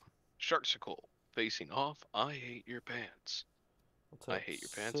 we have Sharksicle facing off I Hate Your Pants. I'll I tap Hate Your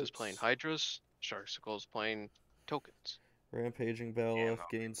Pants is playing 6. Hydras. Sharksicle is playing tokens. Rampaging Damn, Battle how-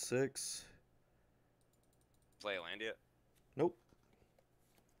 gain 6. Play a land yet? Nope.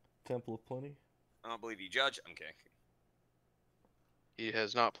 Temple of Plenty. I don't believe you, Judge. I'm kidding. He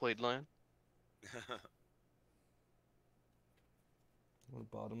has not played land. I'm gonna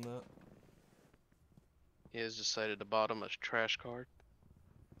bottom that. He has decided to bottom a trash card.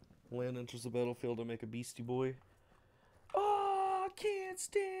 Land enters the battlefield to make a Beastie Boy. Oh, I can't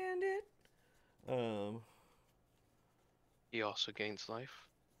stand it. He also gains life.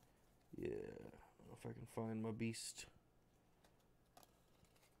 Yeah. I don't know if I can find my beast.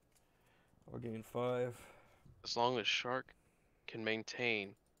 I'll gain 5. As long as Shark can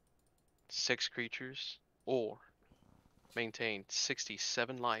maintain 6 creatures or maintain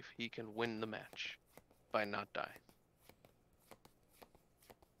 67 life, he can win the match by not dying.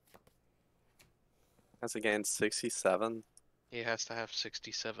 That's again 67. He has to have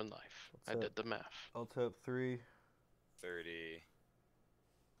 67 life. What's I that? did the math. I'll tap 3. 30.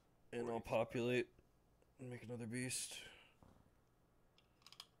 And I'll populate and make another beast.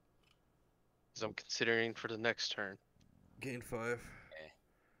 As I'm considering for the next turn. Gain 5.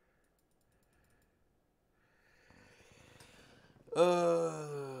 There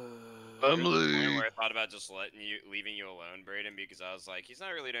was a point where I thought about just leaving you alone, Braden, because I was like, he's not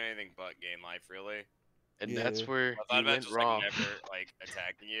really doing anything but game life, really. And Yeah. that's where I you thought about went just wrong. like never like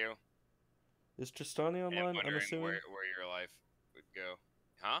attacking you Is Trostani and online? I'm wondering assuming. where your life would go.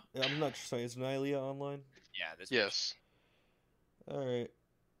 Huh? Yeah, I'm not Trostani. Is Nylea online? Yeah, this Yes. Alright.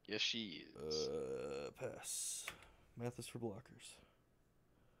 Yes, she is. Pass. Math is for blockers.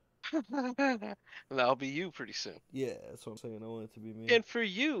 That'll be you pretty soon. Yeah, that's what I'm saying. I want it to be me. And for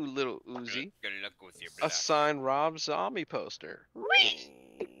you, little Uzi, Good luck with your a signed Rob Zombie poster. Alright,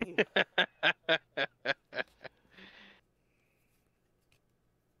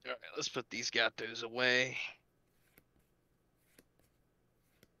 let's put these gatos away.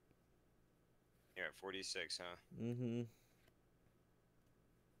 You're at 46, huh? Mm-hmm.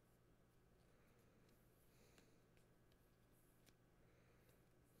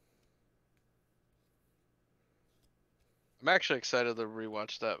 I'm actually excited to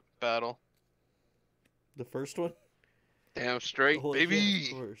rewatch that battle. The first one? Damn straight, Oh, baby.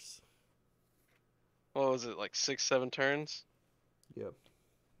 yeah, of course. What was it, like 6, 7 turns? Yep.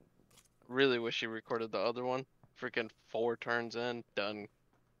 Really wish he recorded the other one. Freaking 4 turns in, done.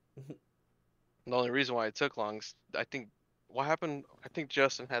 The only reason why it took long is I think what happened. I think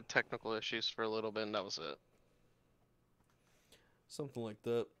Justin had technical issues for a little bit, and that was it. Something like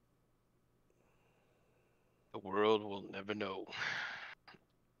that. The world will never know.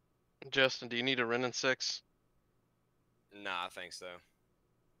 Justin, do you need a Ren and 6? Nah, thanks though.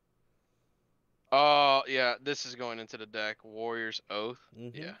 Oh yeah, this is going into the deck. Warrior's Oath.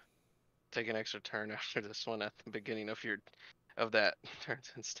 Mhm. Yeah. Take an extra turn after this one at the beginning of that turn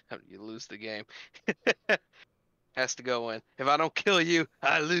step. You lose the game. Has to go in. If I don't kill you,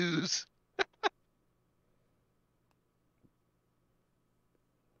 I lose.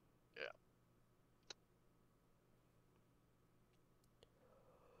 Yeah.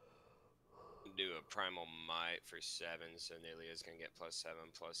 Do a primal might for 7, so Nelia's gonna get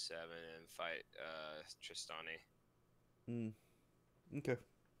 +7/+7 and fight Trostani. Okay.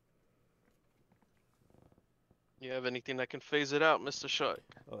 You have anything that can phase it out, Mr. Shark?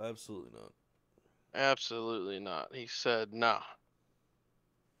 Oh, absolutely not. Absolutely not. He said nah.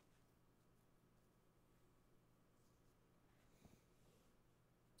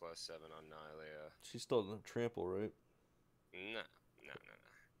 +7 on Nylea. She still doesn't have trample, right? No.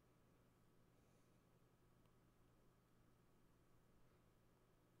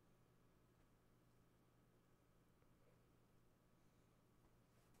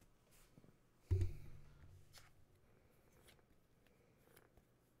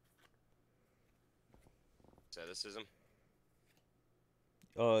 Asceticism.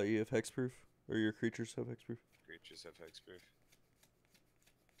 You have hexproof, or your creatures have hexproof. Creatures have hexproof.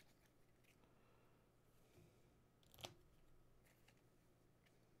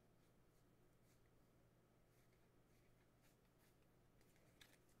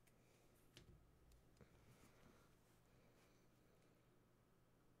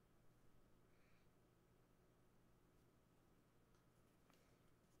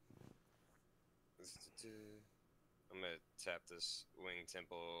 I'm gonna tap this Wing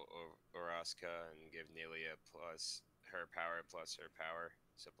Temple Oraska and give Nelia plus her power,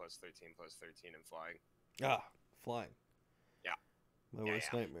 so plus 13 and flying. Ah, flying. Yeah. My Yeah, worst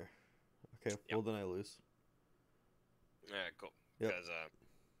yeah. nightmare. Okay, Yep. well then I lose. Yeah, cool. Yep. Because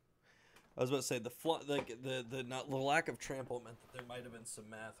I was about to say the lack of trample meant that there might have been some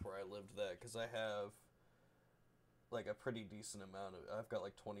math where I lived that, because I have like a pretty decent amount of. I've got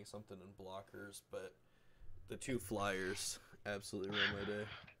like 20 something in blockers, but the 2 flyers absolutely ruined my day.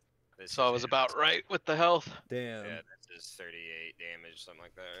 So I was about right with the health. Damn. Yeah, this is 38 damage, something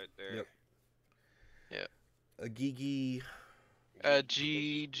like that right there. Yep. Yeah. A Gigi.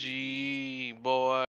 GG, boy.